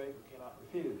so great we cannot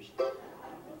refuse.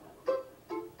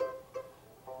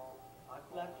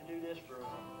 I'd like to do this for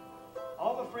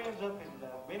all the friends up in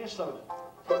Minnesota.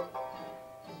 Yes,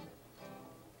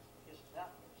 it's out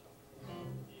in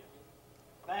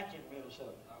Minnesota. Back in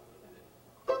Minnesota.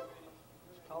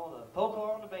 It's called the Polka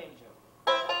on the Banjo.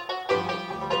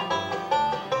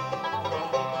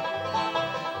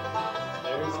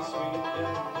 There's a sweet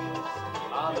young miss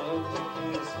I love to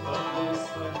kiss, but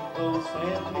listen close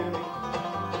and hear me.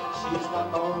 She's my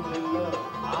only love,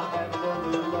 I have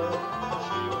another love.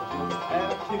 She'll just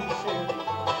have to share me.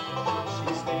 She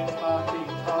stands 5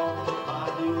 feet tall, my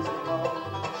heels are long.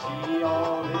 She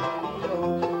already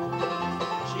knows.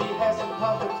 She has some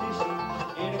competition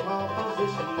in a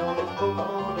composition known as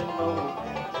Pokemon and Banjo.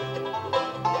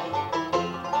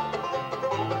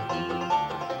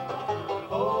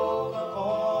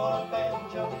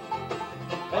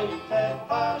 Make that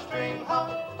 5-string hop,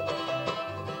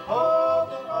 hold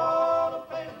on a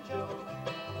banjo,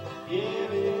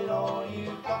 give it all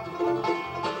you got.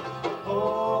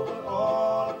 Hold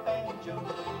on a banjo,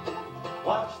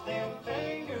 watch them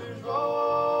fingers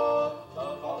roll.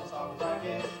 Of all songs, I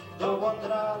guess the one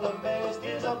that I love best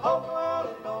is a polka on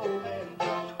an old banjo.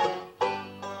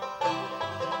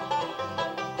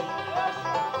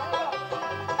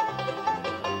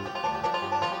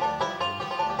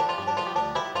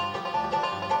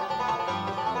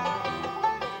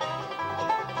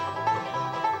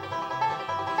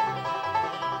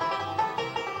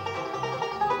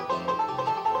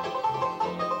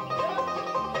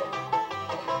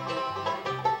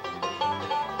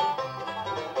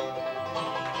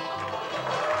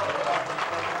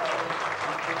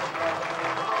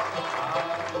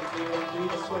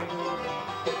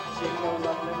 She knows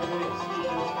I've never been, she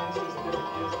just kisses till it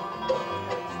gets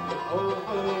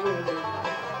over with her.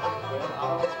 Well, I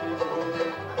don't speak a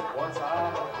word once I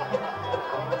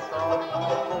saw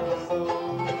her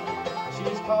soul.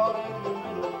 She's caught in the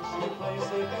middle, she plays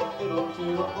second fiddle to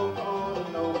a polka on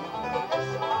an old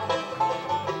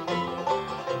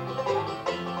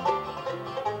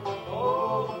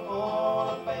on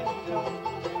a banjo,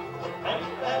 make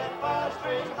that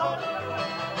 5-string hop.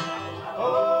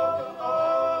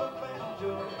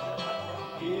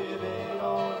 Give it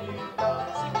all you got.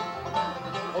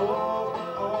 Hold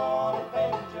on a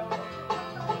banjo,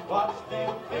 watch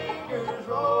them fingers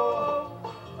roll.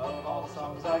 Of all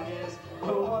songs, I guess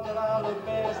the one that I love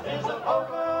best is a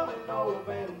polka on an old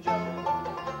banjo.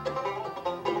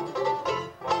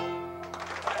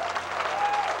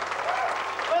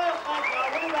 Well, thank you.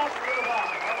 I'll be back in a little while.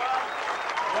 All right?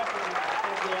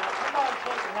 Somebody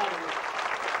take it out of here.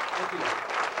 Thank you.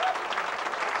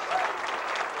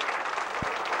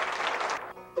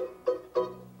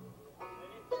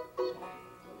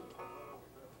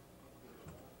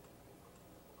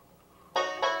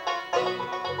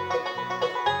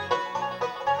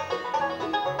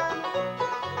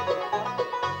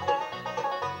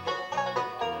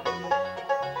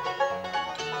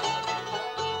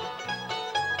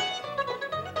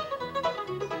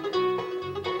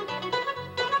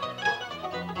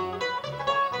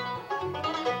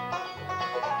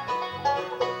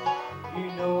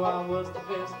 I was the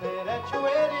best man at your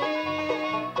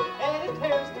wedding, and it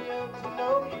tears me up to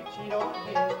know you cheat on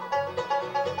him.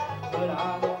 But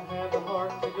I don't have the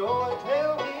heart to go and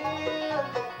tell him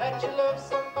that you love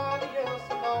somebody else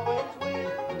and always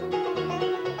will.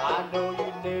 I know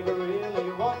you never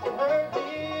really want to hurt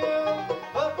him,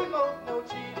 but we both know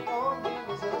cheating on him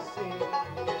is a sin.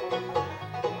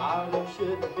 Our love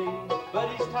shouldn't be, but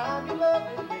each time you're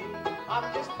loving me,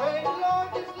 I'm just praying, Lord,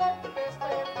 just let the best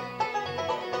man win.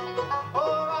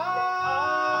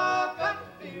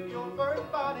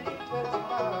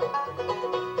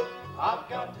 I've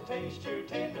got to taste your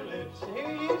tender lips and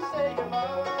hear you say you're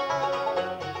mine.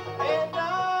 And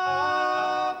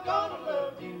I'm gonna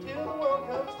love you till the world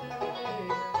comes to an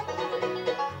end.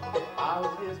 I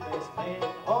was his best man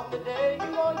on the day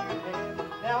you won your hand.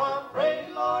 Now I'm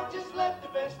praying, Lord, just let the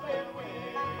best man win.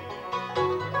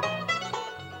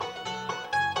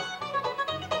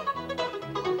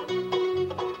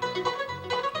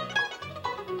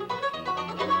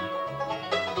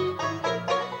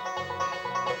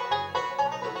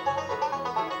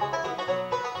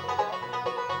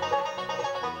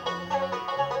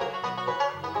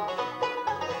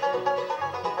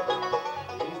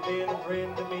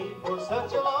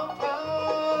 Such a long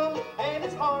time, and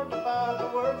it's hard to find the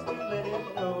words to let him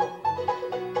know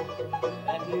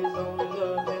that his only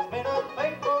love has been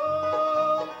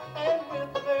unfaithful, and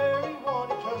with the very one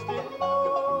he trusted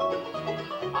most.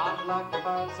 I'd like to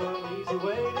find some easy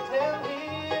way to tell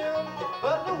him,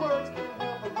 but the words can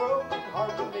help a broken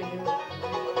heart men.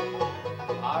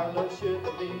 Our love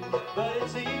shouldn't be, but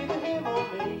it's either him or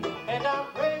me. And I'm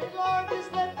praying, Lord,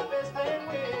 just let the best man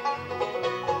win.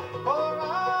 For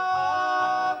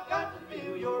I've got to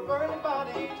feel your burning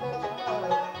body touch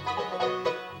mine.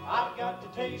 I've got to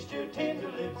taste your tender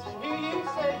lips and hear you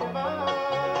say you're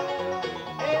mine.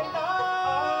 And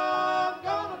I'm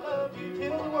gonna love you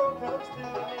till the world comes to an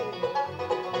end.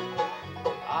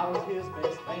 I was his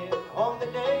best man on the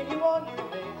day he won you,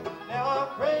 man. Now I'm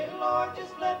praying, Lord,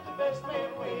 just let the best man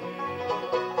win.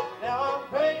 Now I'm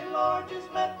praying, Lord,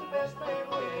 just let the best man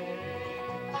win.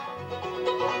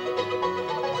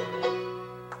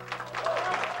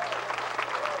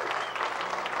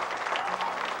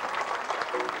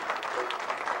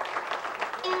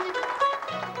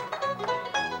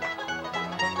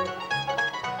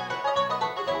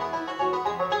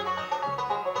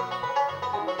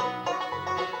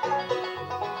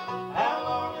 How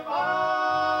long have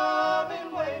I been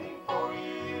waiting for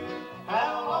you?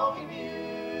 How long have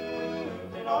you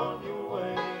been on your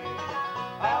way?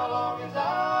 How long has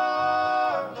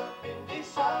our love been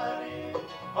decided?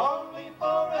 Only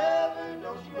forever,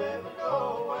 don't you ever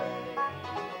go away.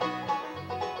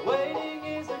 Waiting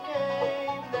is a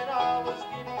game that I was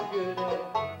getting good at.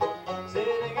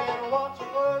 Sitting and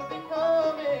watching was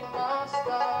becoming my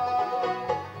style.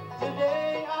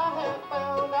 Today I have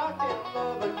found I can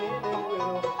love again and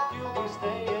will. You'll be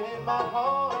staying in my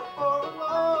heart for a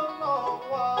long, long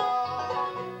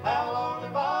while. How long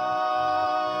have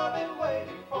I been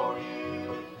waiting for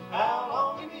you? How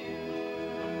long have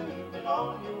you been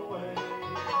on your way?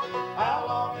 How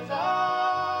long has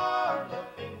our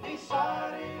love been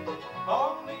decided?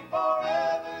 Only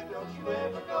forever, don't you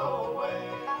ever go away.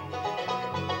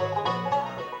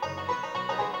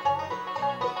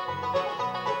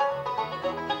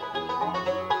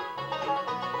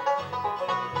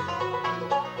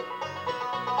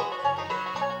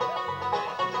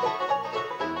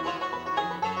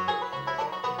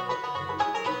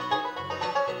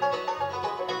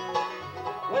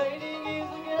 Waiting is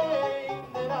a game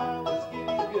that I was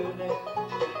getting good at.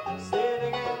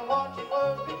 Sitting and watching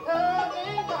was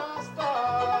becoming my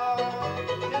style.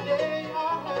 Today I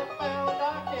have found I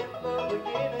can love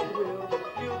again and will.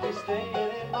 You'll be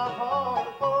staying in my heart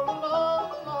for a long,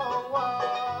 long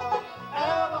while.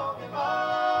 How long have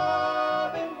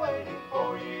I been waiting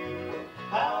for you?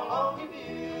 How long have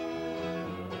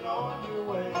you been on your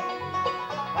way?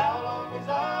 How long has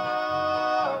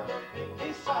our love been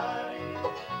decided?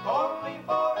 Only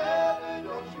forever,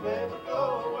 don't you ever go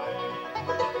away.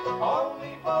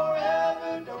 Only forever,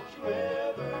 don't you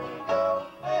ever go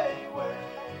away.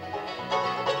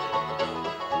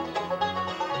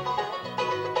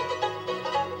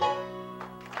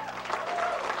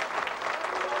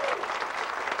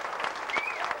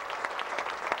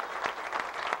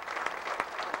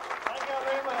 Thank you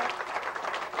very much.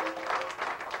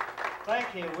 Thank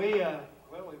you. We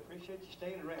appreciate you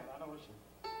staying around. I know it's a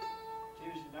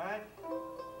Tuesday night.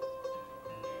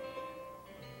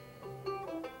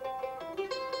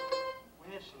 We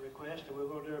had some requests, and we're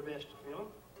going to do our best to fill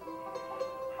them.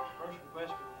 First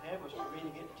request we had was for me to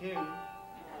get tuned.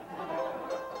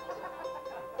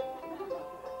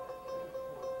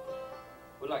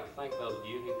 We'd like to thank those of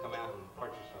you who come out and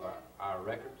purchase our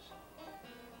records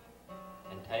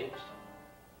and tapes.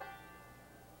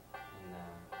 And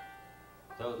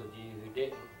those of you who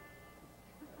didn't,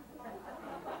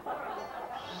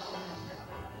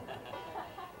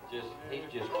 he's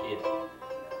just kidding.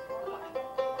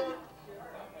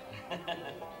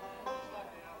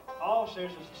 All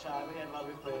seriousness aside, we had a lot of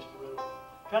requests. We'll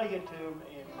try to get to them,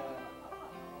 and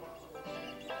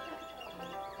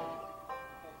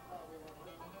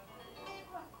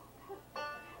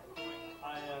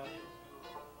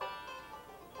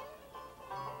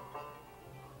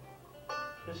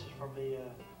this is from the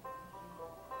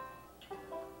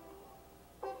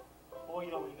boy,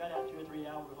 you know, when you got out 2 or 3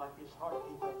 albums like this, it's hard to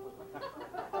keep up with.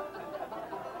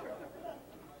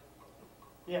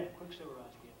 Yeah, Quicksilver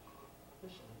Rise again.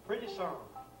 This is a pretty song.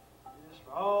 This is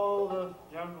for all the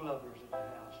young lovers in the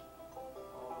house.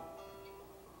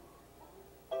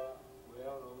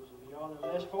 Well, those of y'all that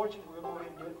are less fortunate, we'll go ahead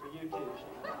and do it for you too.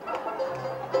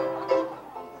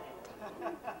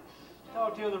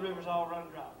 Talk till the rivers all run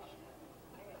dry.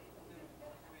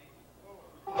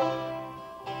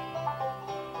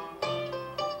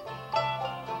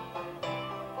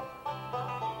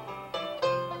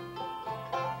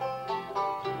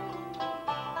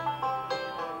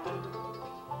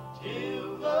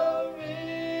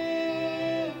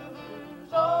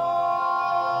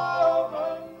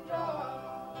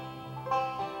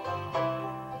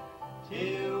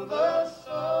 Till the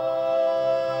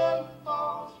sun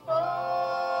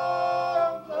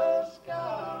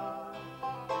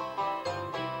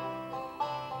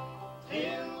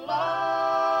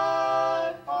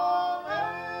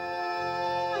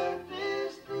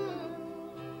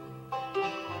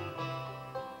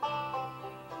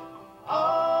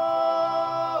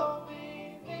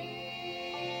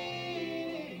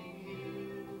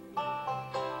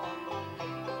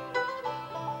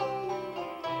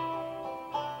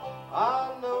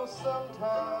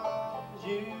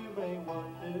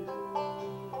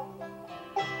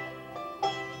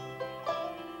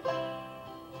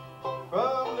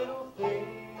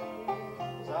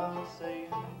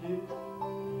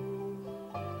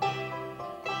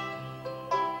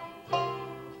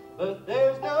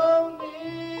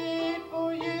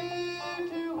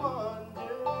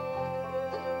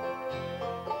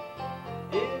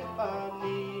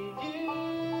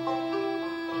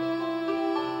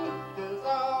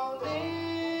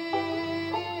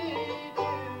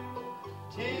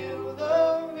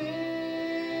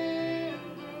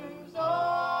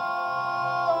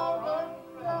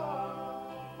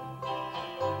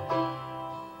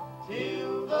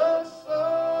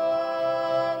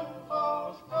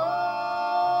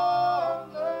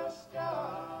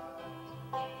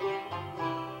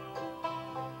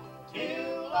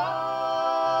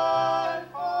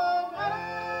life on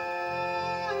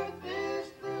earth is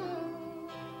through,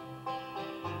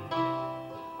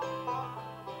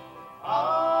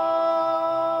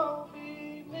 I'll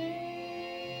be needing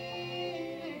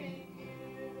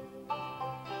you.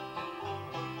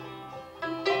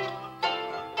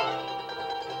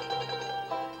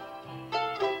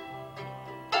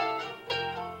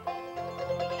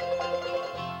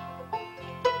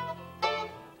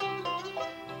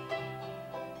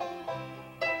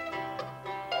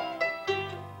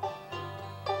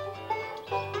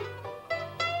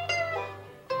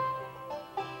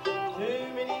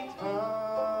 Too many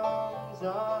times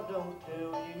I don't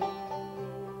tell you,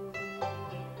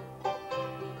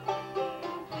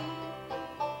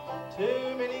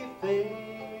 too many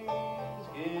things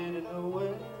get in the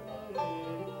way,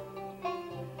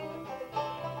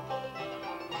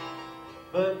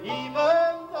 but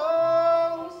even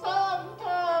though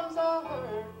sometimes I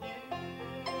hurt you,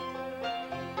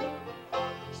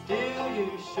 still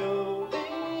you show me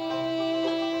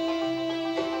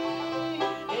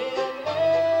in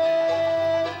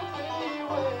every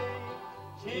way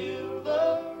till the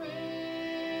rivers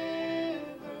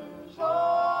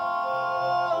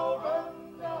all run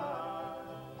dry,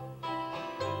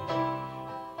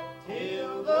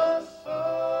 till the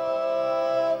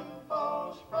sun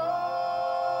falls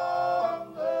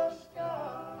from the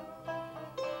sky,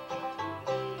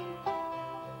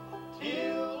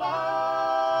 till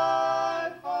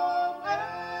life on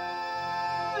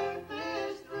earth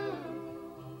is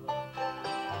through,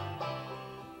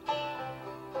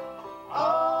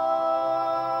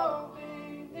 I'll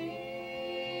be needing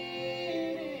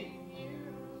you.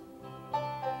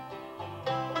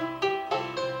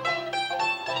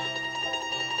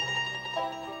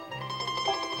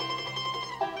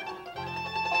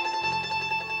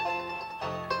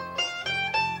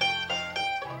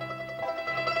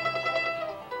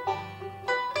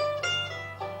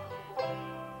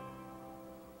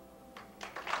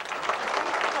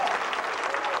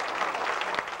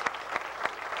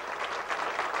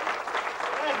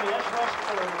 Thank you. That's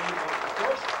Russel, of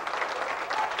course.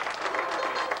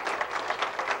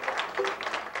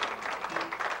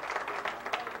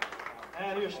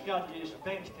 And here's Scott to use some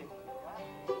paint stick.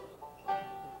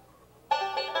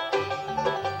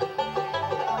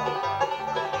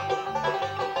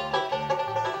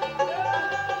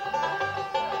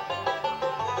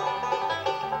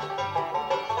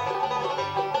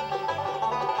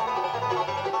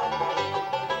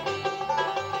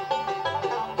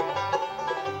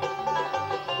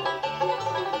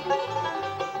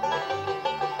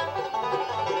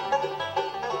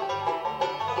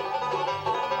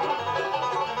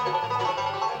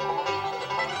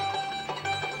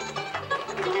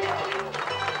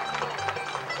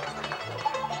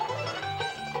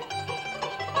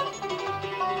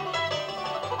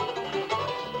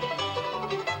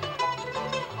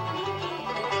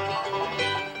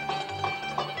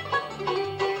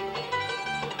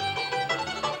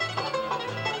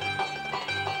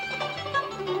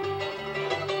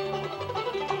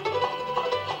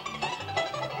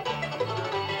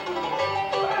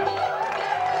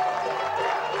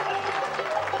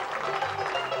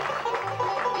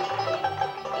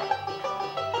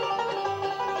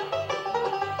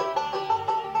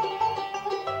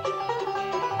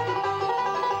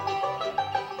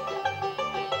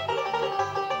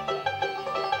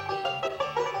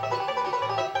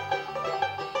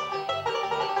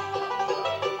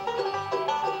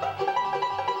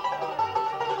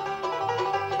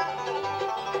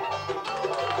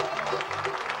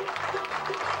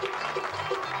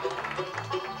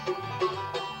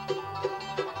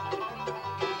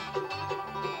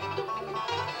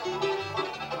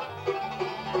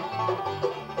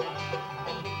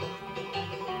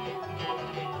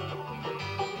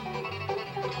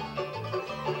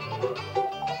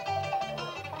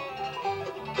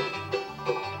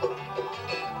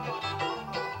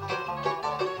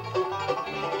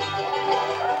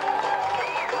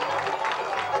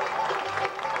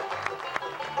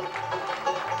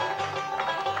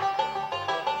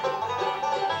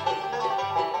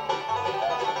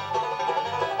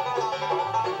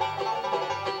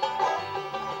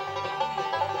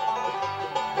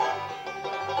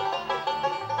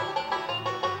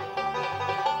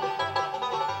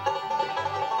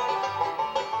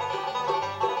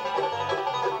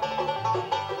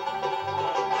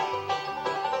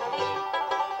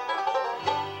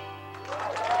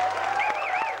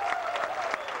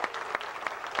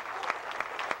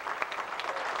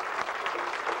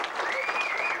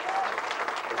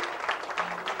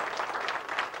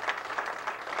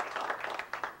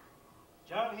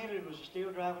 Henry was a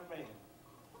steel driving man.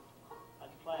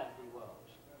 That's flat he was.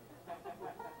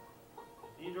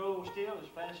 He drove steel as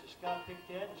fast as Scott picked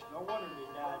that. It's no wonder he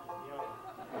died young.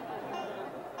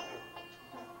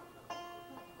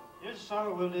 Here's a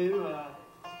song we'll do.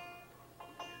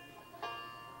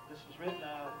 This was written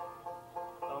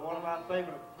by one of my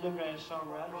favorite bluegrass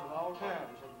songwriters of all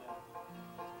times. And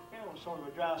you know, sort of a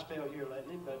dry spell here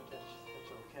lately, but that's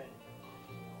okay.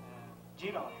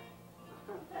 Gene Autry.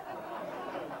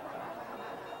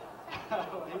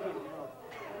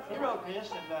 He wrote this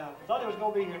and thought he was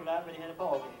going to be here tonight, but he had a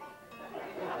ball game.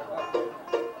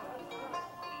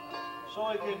 So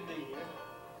he couldn't be here.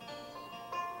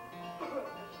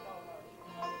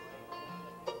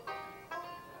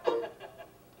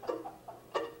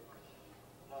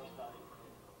 No, it's not him.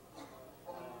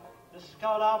 This is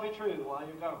called I'll Be True While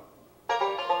You're Gone.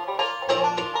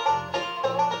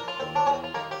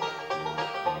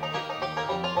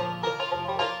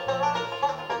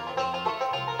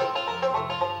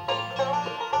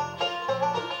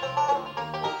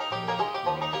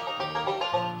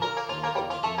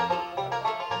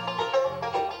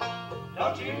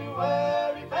 Don't you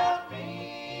worry about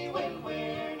me when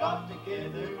we're not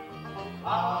together.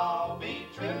 I'll be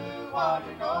true while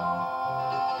you're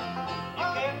gone. You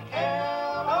can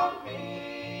count on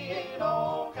me in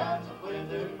all kinds of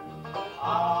weather.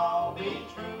 I'll be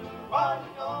true while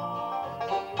you're gone.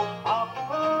 I'll keep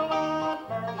a light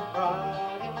burning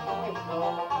bright in the window.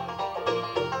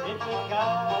 It will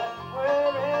guide me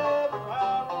wherever I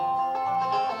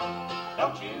roam.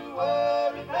 Don't you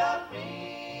worry about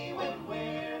me when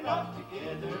we're not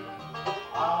together.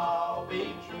 I'll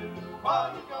be true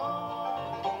while you're gone.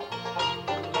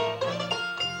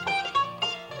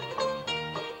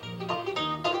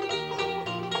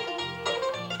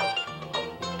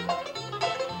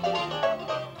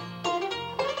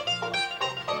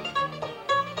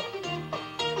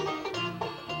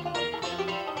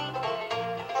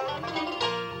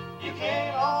 You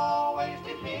can't always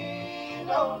depend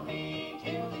on me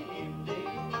till the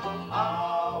ending.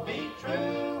 I'll be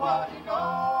true while you're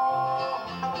gone.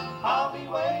 I'll be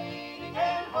waiting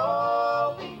and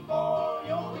hoping for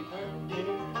your return,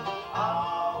 dear.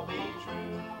 I'll be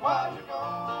true while you're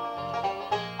gone.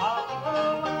 I'll keep a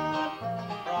light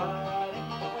burning bright in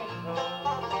the window.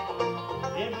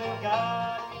 It will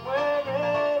guide me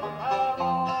wherever I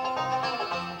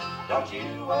roam. Don't you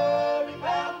worry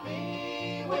about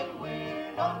me when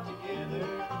we're not together.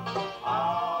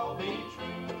 I'll be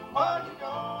true while you're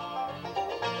gone.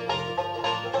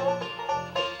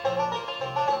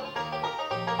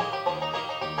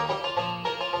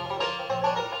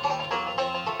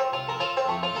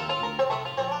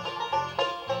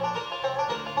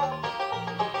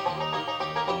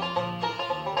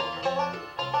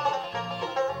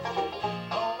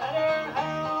 No matter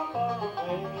how far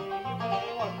away you may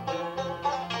wander,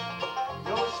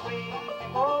 your sweet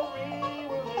memory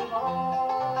will live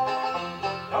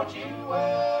on. Don't you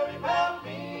worry about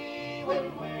me when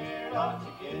we're not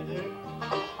together.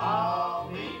 I'll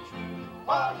be true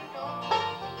while you're gone.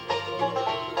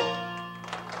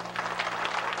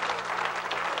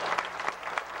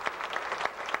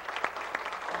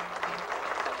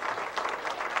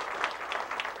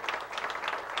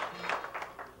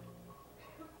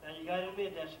 Now you gotta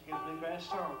admit that's a good bluegrass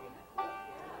song, isn't it?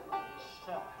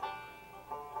 So, I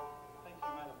think you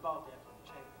might have bought that from the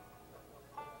table.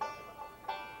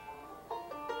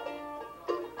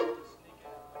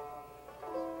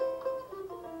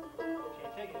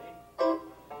 Can't take it, eh?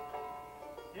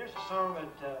 Here's a song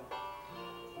that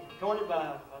recorded by a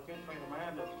good friend of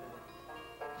mine, that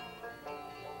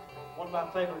one of my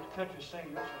favorite country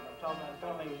singers, and I'm talking about a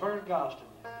fellow named Vern Gostin.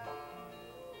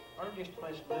 Vern used to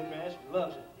play some bluegrass and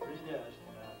loves it, he really does.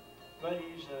 But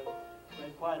he's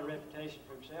made quite a reputation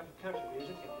for himself in country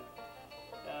music.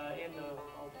 And in the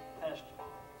past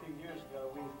few years ago,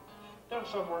 we've done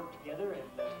some work together, and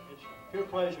it's a pure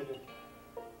pleasure to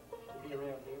be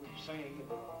around him and sing and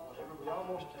whatever. We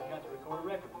almost got to record a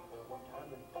record one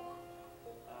time, but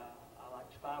I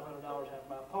liked $500 out of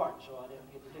my part, so I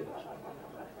didn't get to do it.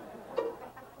 So.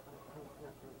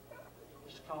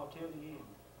 This is called Till the End.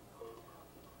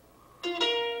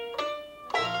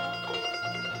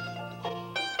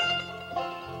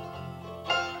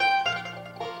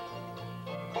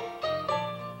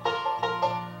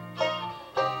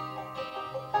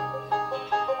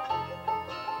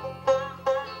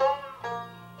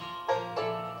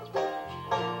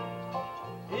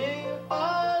 If I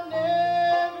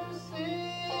never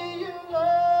see your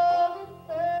loving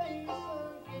face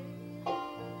again,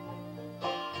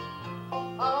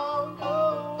 I'll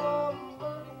go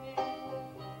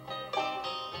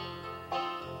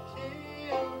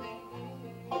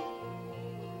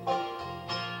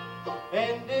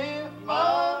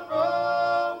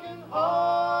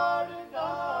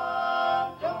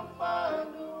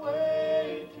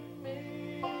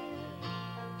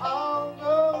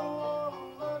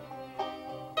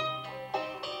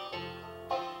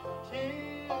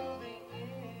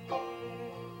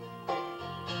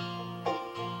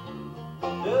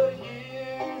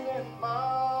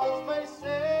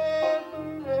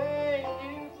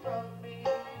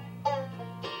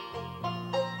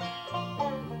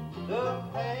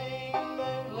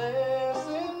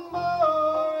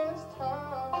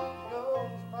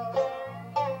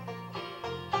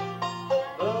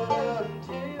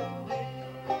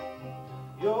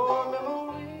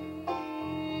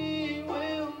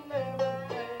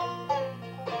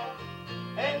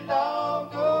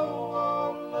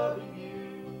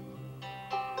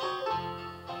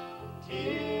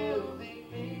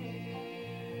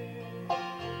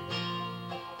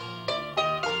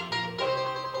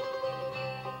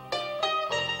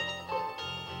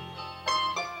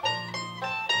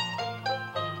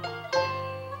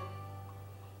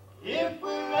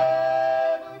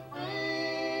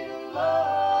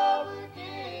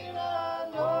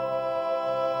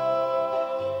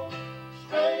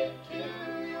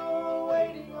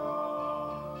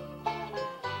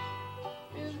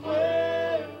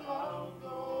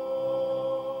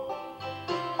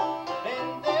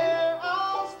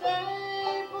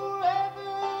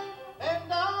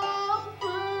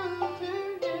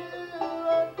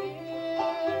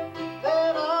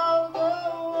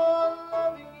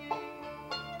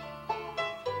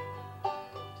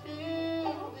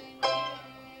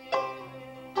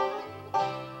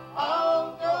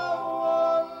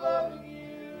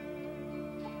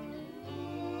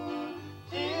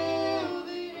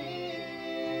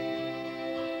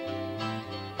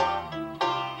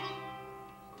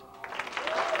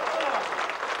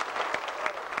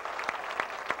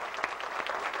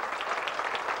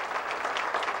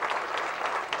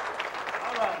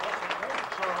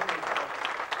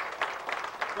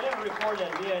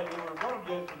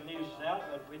it,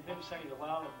 but we'd been singing it a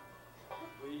while, and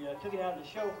we took it out of the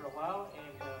show for a while,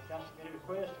 and got some many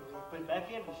requests, and we put it back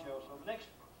in the show. So the next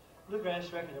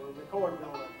bluegrass record that we record,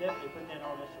 we'll definitely put that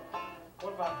on. That's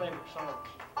one of my favorite songs.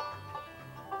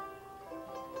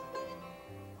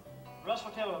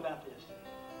 Russell, tell them about this.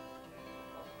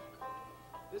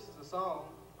 This is a song.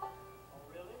 Oh,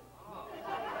 really?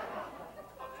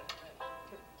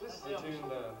 This is a tune,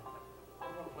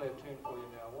 I'm going to play a tune for you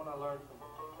now. One I learned from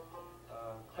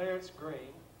Clarence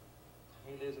Green.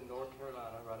 He lives in North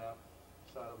Carolina, right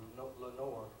outside of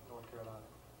Lenore, North Carolina.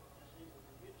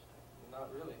 Not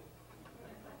really.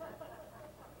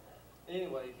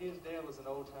 Anyway, his dad was an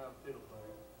old-time fiddle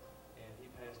player, and he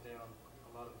passed down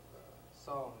a lot of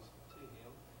songs to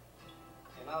him.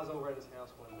 And I was over at his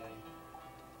house one day,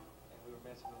 and we were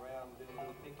messing around, doing a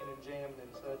little picking and jamming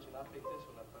and such, and I picked this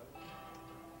one up,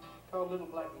 called Little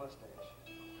Black Mustache.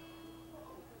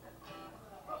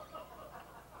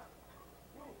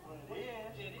 It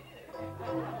is. It is.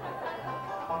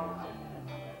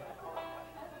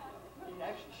 He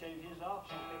actually shaved his off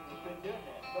so he quit doing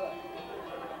that, but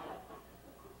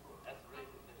that's the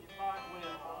reason. You might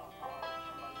will.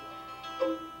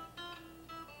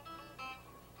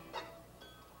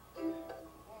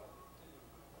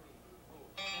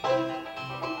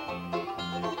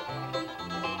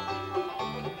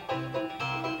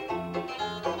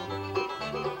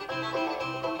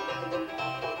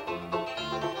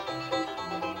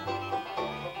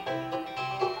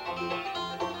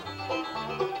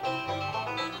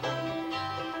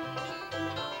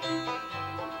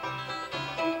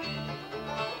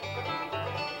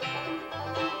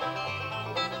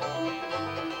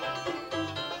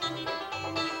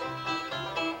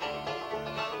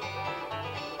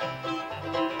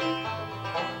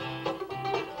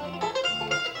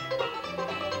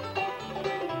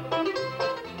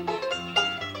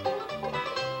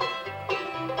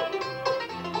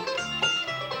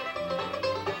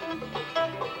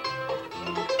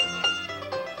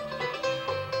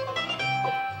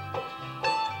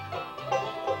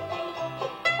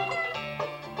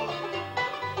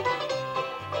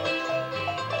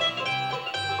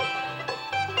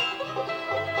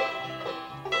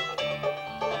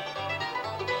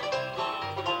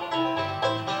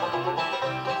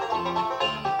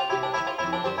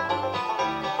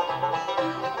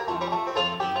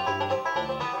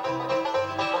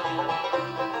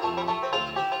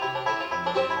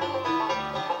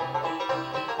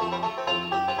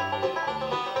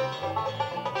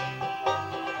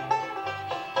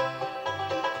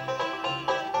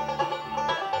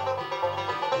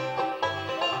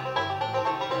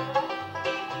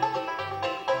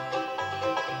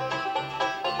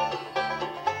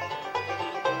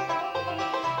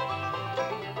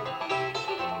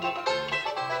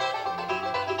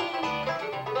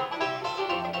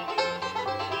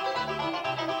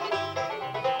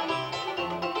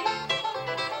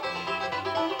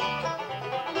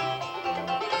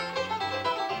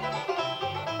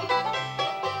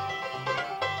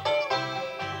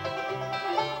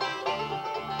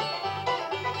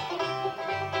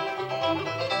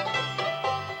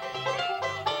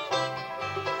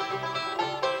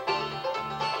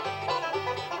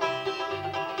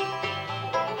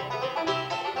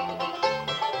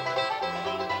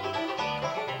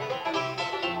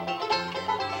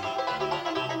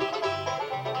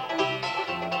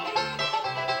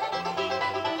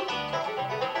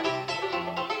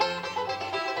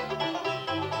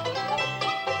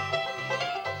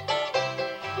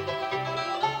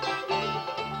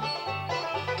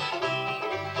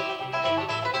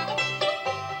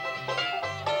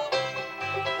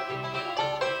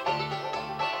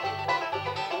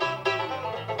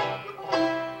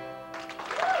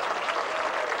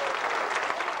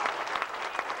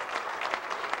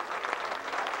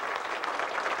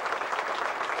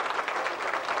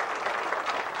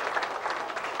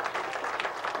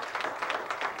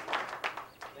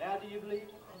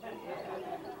 Somebody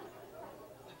else.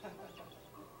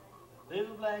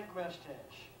 Little Black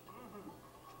Mustache.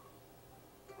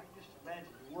 I can just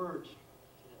imagine the words to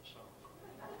that song.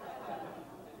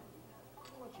 I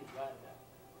want you to write it out.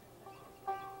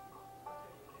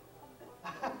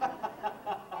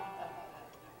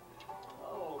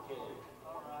 Okay,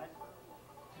 all right.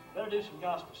 Better do some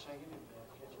gospel singing and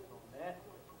catch up on that.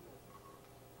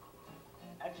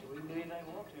 Actually, we can do anything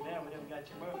we want to now. We haven't got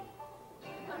your money.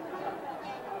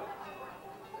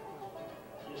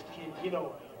 Just get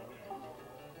over it.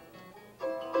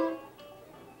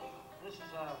 This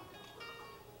is an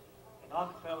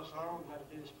acapella song. We've got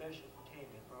to do a special for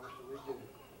Tammy. I promise you we do.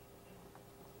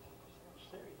 Sounds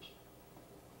serious.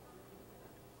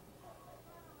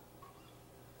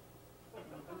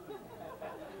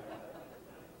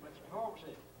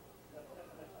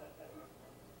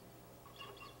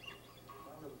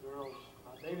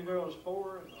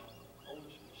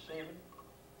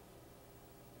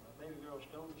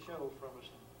 stole the show from us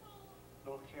in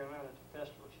North Carolina at the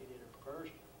festival. She did her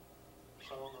first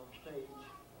song on stage on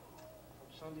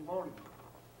Sunday morning.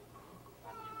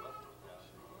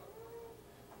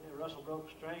 Yeah, Russell broke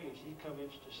the string and she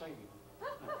commenced to singing.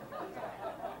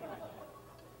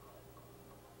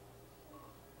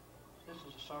 This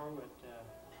is a song that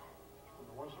from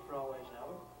the Once and For Always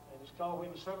album, and it's called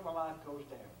When the Sun of My Life Goes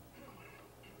Down.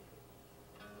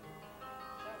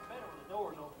 Sounds better when the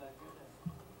doors open back here. I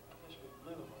guess we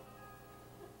blew them on.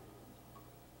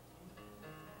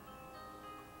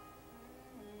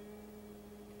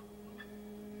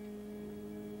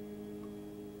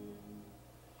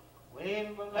 When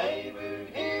my labor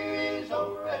here is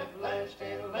over at last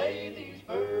and lay these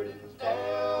burdens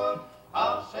down,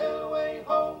 I'll sail away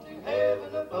home to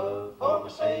heaven above, for my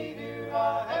Savior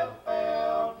I have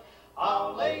found.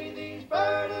 I'll lay these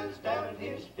burdens down at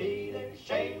His feet and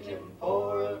exchange Him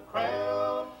for a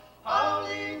crown. I'll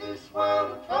leave this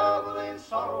world of trouble and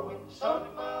sorrow when the sun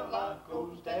of my life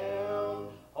goes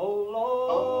down. Oh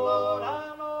Lord,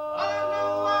 I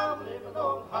know I'm living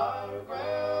on higher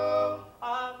ground.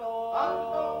 I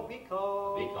know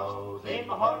because in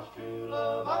my heart's true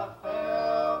love I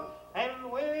found.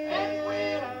 And when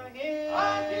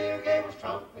I hear Gabriel's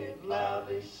trumpet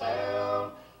loudly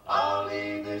sound, I'll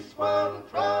leave this world of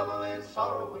trouble and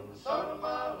sorrow when the sun of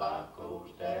my life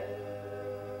goes down.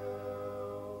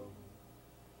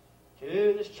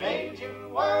 To this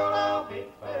changing world I'll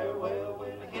bid farewell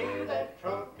when I hear that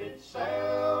trumpet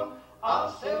sound.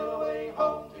 I'll sail away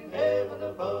home to heaven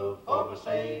above, for my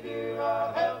Savior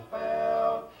I have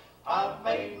found. I've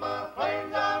made my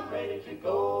plans, I'm ready to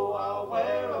go. I'll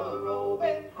wear a robe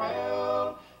and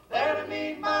crown, there to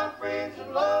meet my friends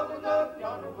and loved ones up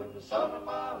yonder when the sun of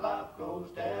my life goes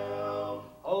down.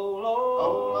 Oh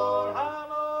Lord, I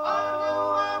know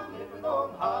I'm living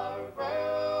on higher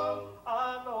ground.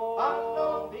 I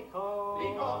know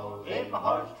because in my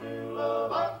heart's true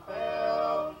love I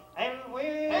found. And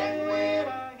when I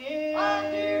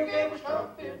hear Gabriel's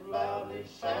trumpet loudly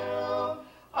sound,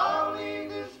 I'll leave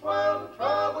this world of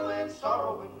trouble and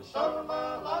sorrow when the sun of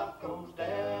my life goes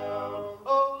down.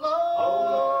 Oh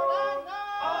Lord,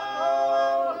 I know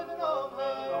I'm living on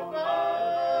higher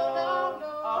ground.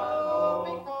 I know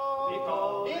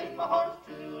because in my heart's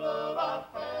true love I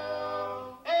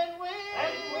found. And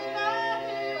when I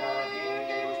hear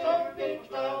Gabriel's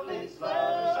trumpet loudly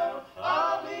sound,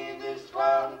 I'll leave this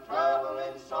world of trouble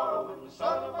and sorrow when the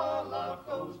sun of my life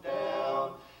goes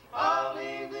down. I'll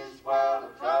leave this world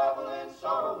of trouble and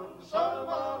sorrow when the sun of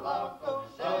my life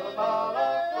goes down.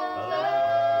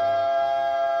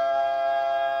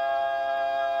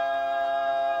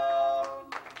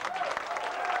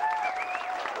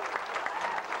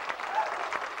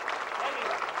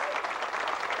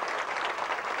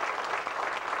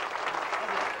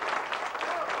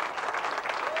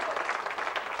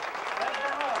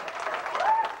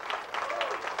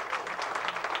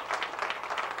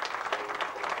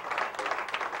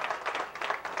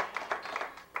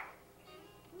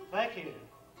 Thank you.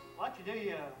 I'd like to do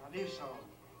you a new song.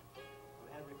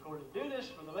 We had recorded to do this,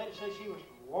 but the lady said she was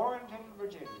from Warrenton,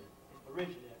 Virginia,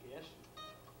 originally, I guess.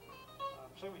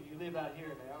 I'm assuming you live out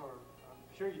here now, or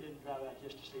I'm sure you didn't drive out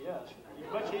just to see us.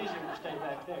 It's much easier to stay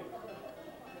back there,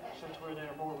 since we're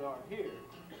there more we are here.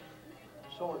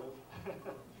 Sort of, if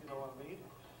you know what I mean.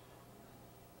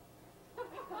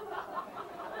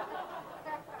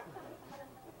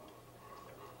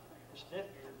 It's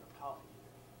definitely the coffee.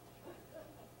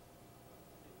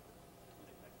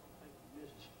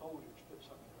 Mrs. Folgers put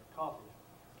something in her coffee.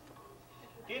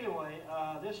 Anyway,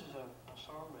 this is a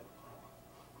song that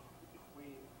we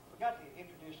forgot to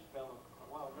introduce a fellow a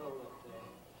while ago that is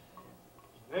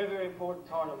a very, very important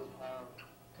part of our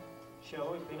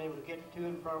show. He's been able to get to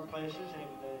and from places, and he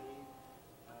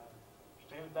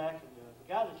stands back. And the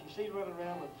guy that you see running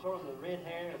around with sort of the red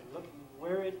hair and looking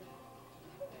worried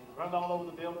and running all over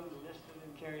the building and listening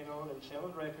and carrying on and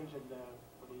selling records. And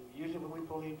usually when we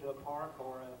pull into a park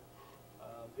or a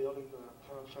building, a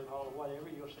concert hall or whatever,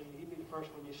 you'll see he'd be the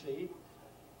first one you see.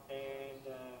 And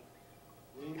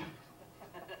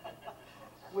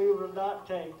we will not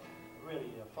take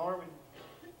really a farm in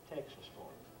Texas for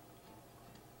him.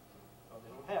 Well,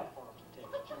 they don't have farms in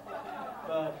Texas.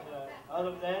 But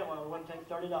other than that, well, we wouldn't take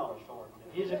 $30 for him.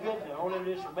 He's a good man. I want to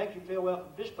introduce him, make you feel welcome.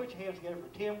 Just put your hands together for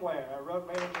Tim Ware, our road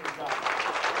manager and driver.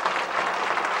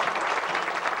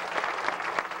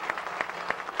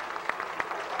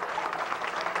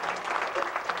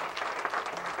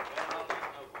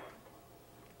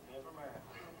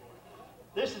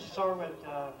 This is a song that,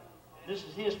 this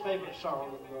is his favorite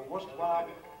song. Once in a while,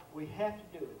 we have to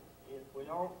do it. If we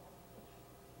don't,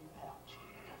 he pouts.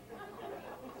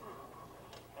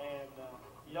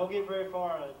 don't get very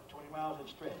far 20 miles in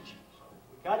stretch. So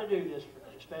we've got to do this,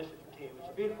 especially for Tim. It's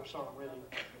a beautiful song, really.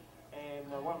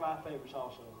 And one of my favorites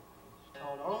also. It's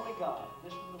called Only God.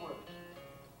 Listen to the words.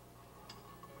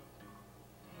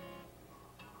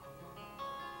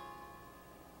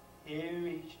 Here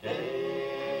each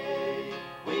day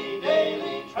we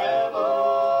daily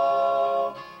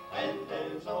travel, and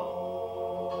there's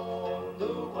on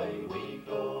the way we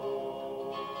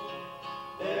go.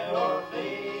 There are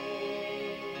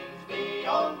things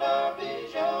beyond our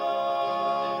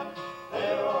vision.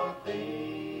 There are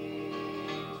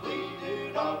things we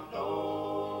do not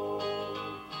know.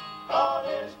 God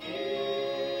has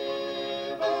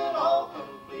given all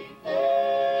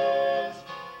completeness,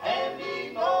 and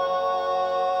He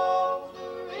knows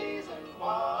the reason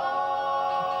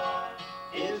why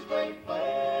His great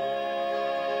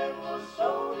plan was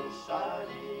so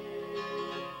decided,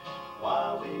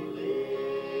 why we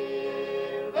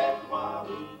live and why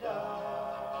we die.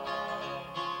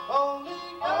 Only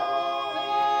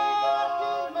God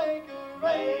can make a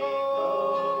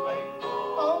rainbow.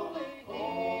 Only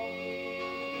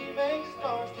He makes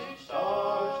stars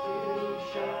to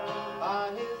shine. By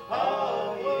His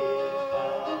power,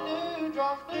 the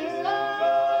dewdrops glisten.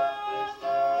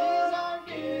 These are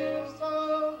gifts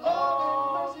of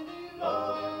love and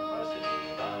mercy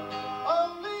divine.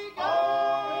 Only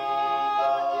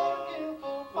God can give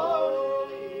full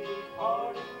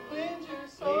pardon, cleanse your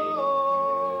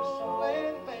soul,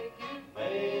 and make you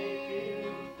free.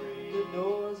 The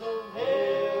doors of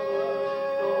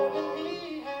heaven He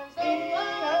has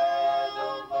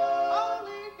opened.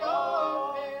 Only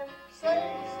God can save a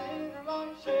sinner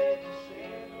like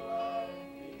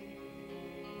me.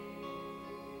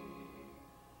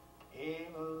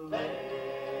 In a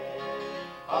land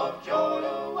of joy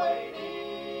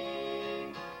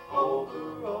awaiting,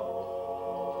 over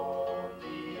on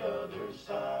the other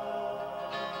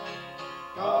side,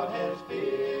 God has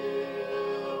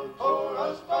built for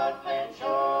us bright mansions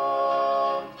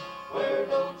where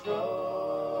no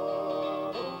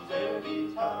troubles there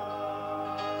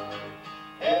betide.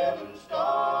 Heaven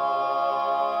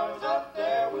stars up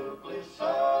there will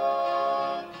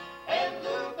glisten, and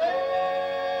the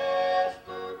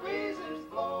vesper breezes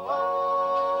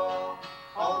blow.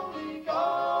 Only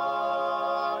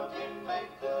God can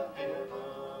make the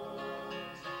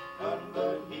heavens, none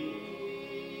but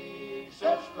He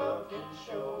such love can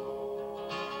show.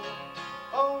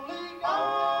 Only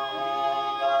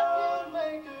God can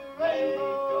make a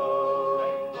rainbow.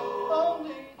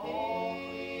 Only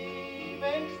He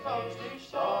makes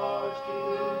stars to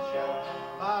shine.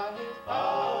 By His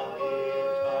power,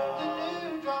 the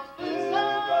dewdrops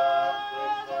glisten.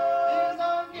 These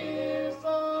are gifts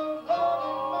of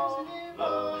love and mercy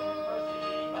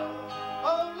divine.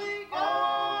 Only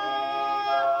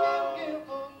God can give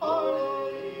full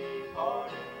pardon,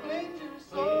 cleanse your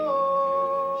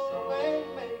soul, and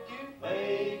make you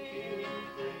free.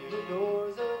 The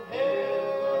doors of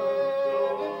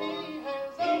heaven He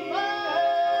has opened.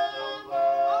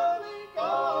 Only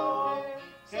God can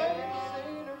save a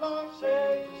sinner like me.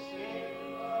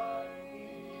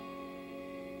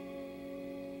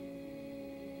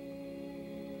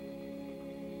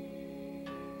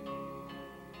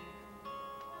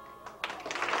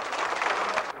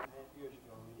 Years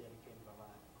ago, we dedicated our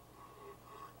life. I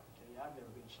tell you, I've never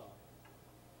been sorry.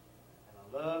 And I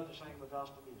love to sing the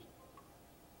gospel music.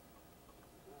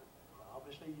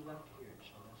 Obviously, you love to hear it,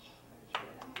 so that's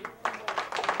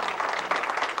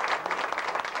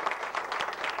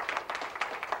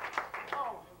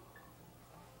Oh,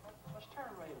 let's turn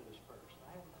right to this first.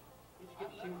 I haven't, it's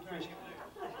getting too frisky.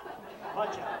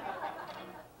 Watch out.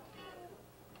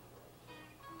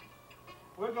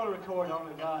 We're going to record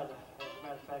Only God, as a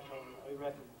matter of fact, we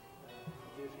reckon, in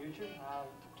the near future. I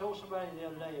told somebody the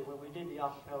other day when we did the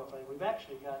acapella thing, we've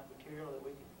actually got material that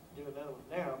we can do another one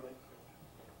now, but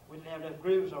we didn't have enough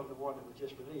grooves on the one that was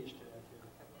just released to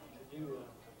do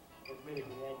as many as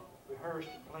we had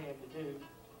rehearsed and planned to do.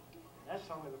 And that's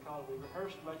only because we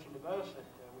rehearsed so much in the bus that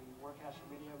we worked out so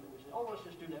many of them that we said, oh, let's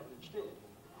just do that one instead.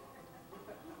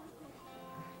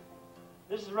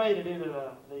 This is ready to do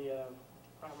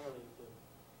primarily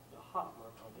the hot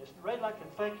work on this. Ray, I'd like to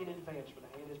thank you in advance for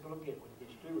the hand it's going to get when he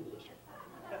gets through with this.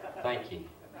 Thank you.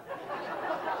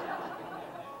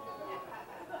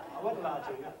 I wouldn't lie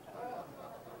to you.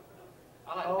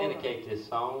 I'd like to dedicate this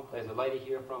song. There's a lady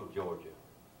here from Georgia,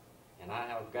 and I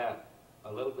have got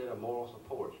a little bit of moral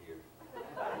support here.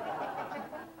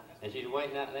 And she's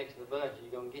waiting out next to the bus.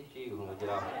 She's going to get you when we get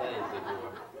off the stage, big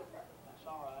boy. That's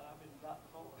all right. I've been got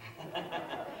before.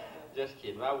 Just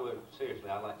kidding. I would, seriously,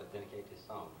 I'd like to dedicate this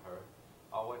song to her,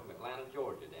 all the way from Atlanta,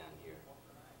 Georgia, down here.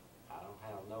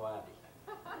 have no idea.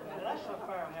 Now, that's not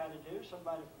fair how to do.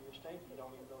 Somebody from your state you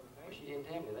don't even know their Well, name. she didn't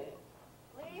tell me that.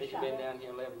 Lisa. She's been down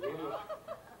here 11 years.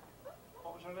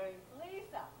 What was her name?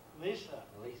 Lisa. Lisa.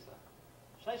 Lisa.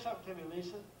 Say something to me,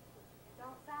 Lisa.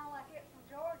 Don't sound like it's from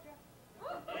Georgia.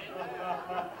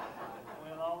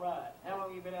 Well, all right. How long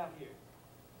have you been out here?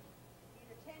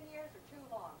 Either 10 years or too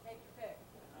long. Take your pick.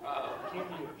 10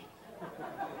 years.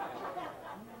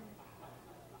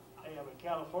 Hey, I'm in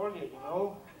California, you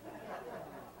know.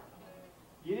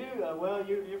 Well,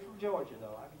 you're from Georgia,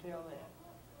 though. I can tell that.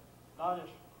 Not as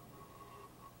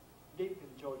deep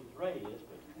in Georgia's Ray is,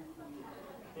 but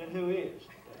and who is?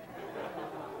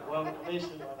 Well,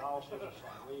 Lisa and all sorts of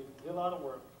stuff. We do a lot of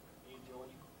work in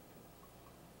Georgia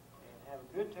and have a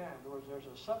good time. There's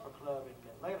a supper club in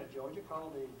Atlanta, Georgia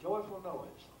called the Joyful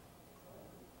Noise.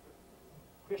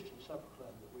 Christian supper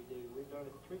club that we do. We've done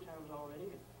it 3 times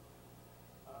already. And,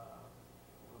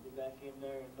 we'll be back in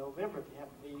there in November if you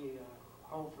happen to be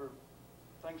home for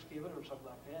Thanksgiving or something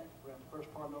like that. Around the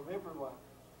first part of November. Well,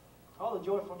 all the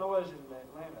Joyful Noise in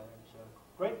Atlanta. It's a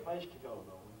great place to go,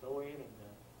 though. We go in and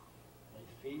they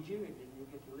feed you, and then you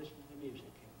get to listen to the music.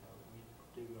 And we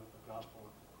do a gospel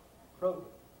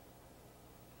program.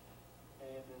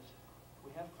 And we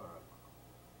have fun.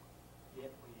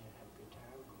 Yet we have a good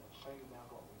time. We sing about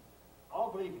what we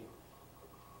all believe in.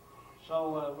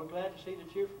 So we're glad to see that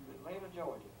you're from Atlanta,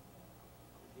 Georgia.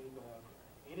 If you,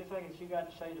 anything that you got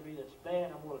to say to me that's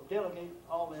bad, I'm going to delegate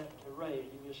all that to Ray,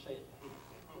 and you just say it to him.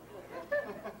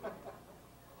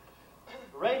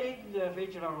 Ray Deaton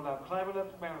featured on I'm Climbing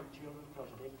Up the Mountain, Children, because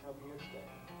I didn't come here today.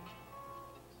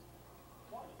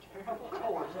 What a terrible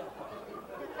chorus that was.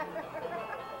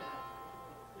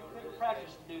 You couldn't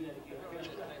practice to do that again, could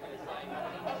you?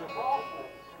 That's awful.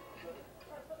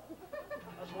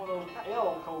 That's one of those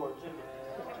L chords, isn't it?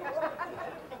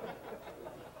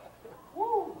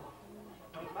 Woo!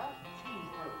 Make my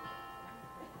cheese hurt.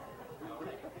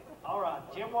 All right,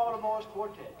 Jim Waterboy's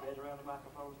Quartet. Guys around the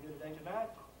microphones here today tonight.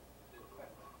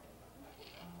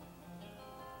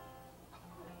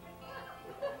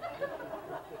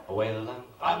 Well, I'm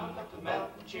climbing up the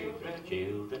mountain, children,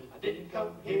 children. I didn't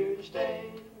come here to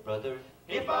stay, brother.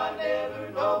 If I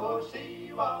never no more see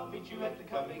you, I'll meet you at the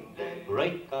coming day.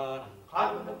 Great God, I'm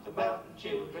climbing up the mountain,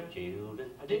 children,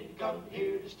 children. I didn't come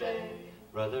here to stay,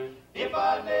 brother. If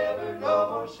I never no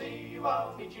more see you,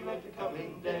 I'll meet you at the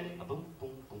coming day. Boom,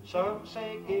 boom, boom. Some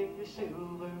say give me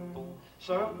silver, boom.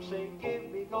 Some say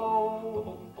give me gold,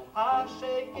 boom, boom. I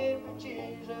say give me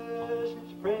Jesus,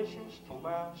 it's precious to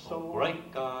my soul.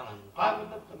 Great God, I'm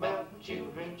climbing up the mountain,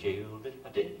 children, children. I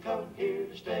didn't come here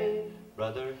to stay,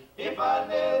 brother. If I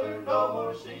never no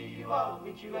more see you, I'll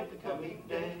meet you at the coming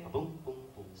day. Boom, boom,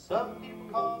 boom. Some people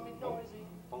call me noisy,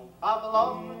 boom. I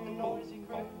belong with the noisy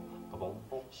crew.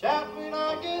 Shout when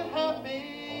I get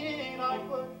happy, like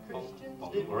what Christians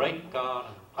do. Great God,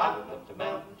 I'm climbing up the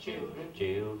mountain, children,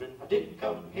 children. I didn't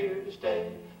come here to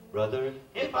stay, brother.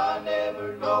 If I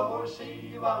never no more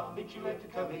see you, I'll meet you at the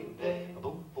coming day.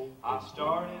 Boom, boom. I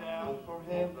started out for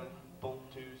heaven, boom,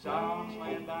 to Zion's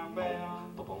land I'm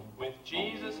bound. Boom, with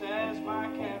Jesus as my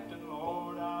captain,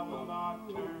 Lord, I will not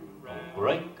turn around.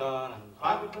 Great God, I'm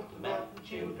climbing up the mountain,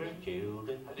 children,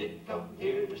 children. I didn't come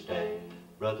here to stay,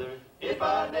 brother. If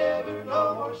I never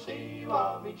no more see you,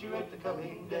 I'll meet you at the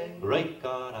coming day. Great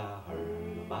God, I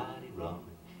heard a mighty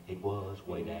rumbling. It was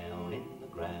way down in the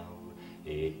ground.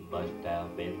 It must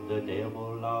have been the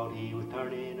devil, Lord, he was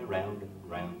turning around and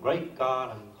round. Great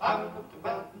God, I'm climbing up the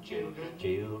mountain, children,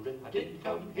 children. I didn't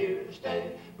come here to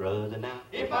stay, brother. Now,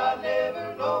 if I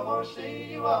never no more see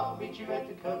you, I'll meet you at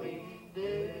the coming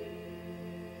day.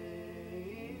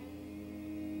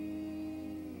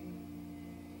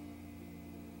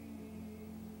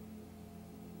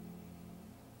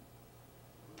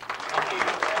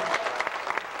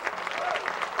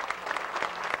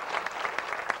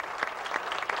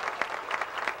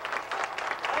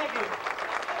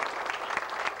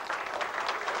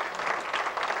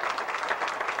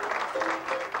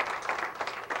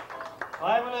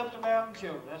 Climbing up the mountain,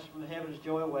 children. That's where the heaven's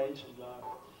joy awaits.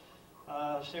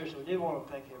 And seriously, we do want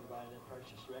to thank everybody that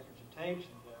purchased records and tapes.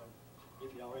 And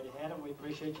if you already had them, we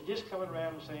appreciate you just coming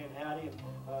around and saying howdy. And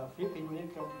a few people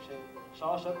did come and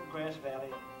saw us up in Grass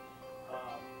Valley.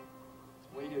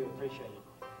 We do appreciate it.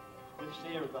 Good to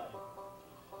see everybody.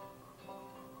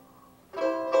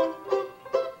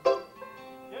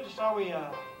 Here's a song we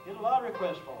did a lot of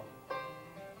requests for.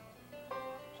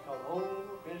 It's called Old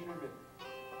Misery River.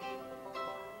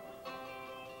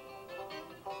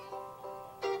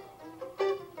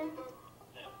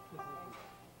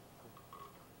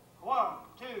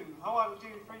 1, 2,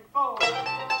 3, 4.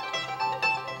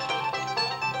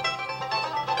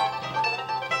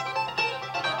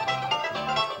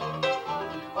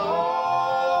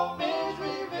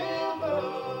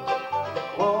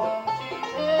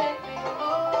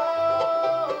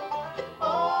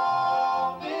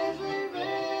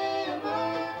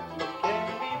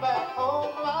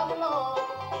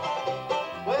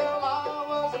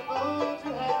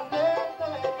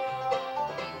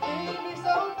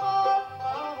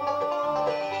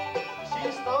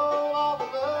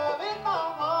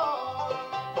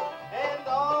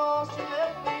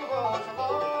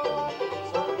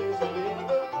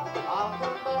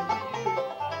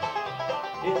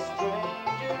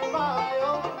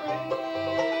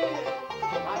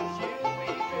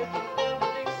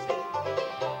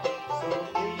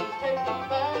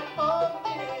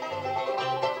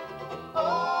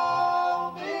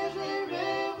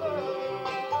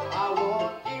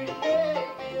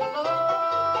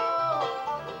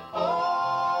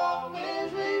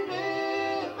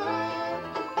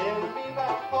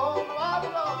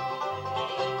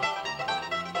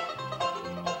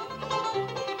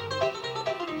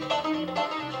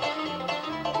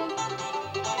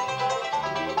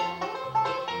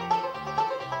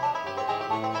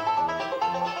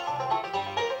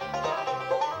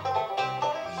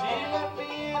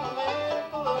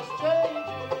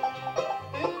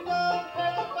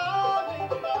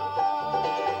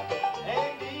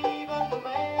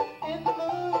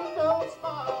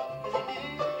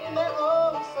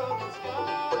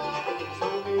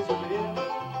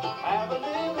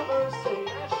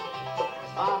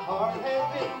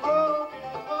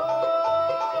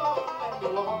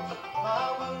 lost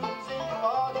my moon.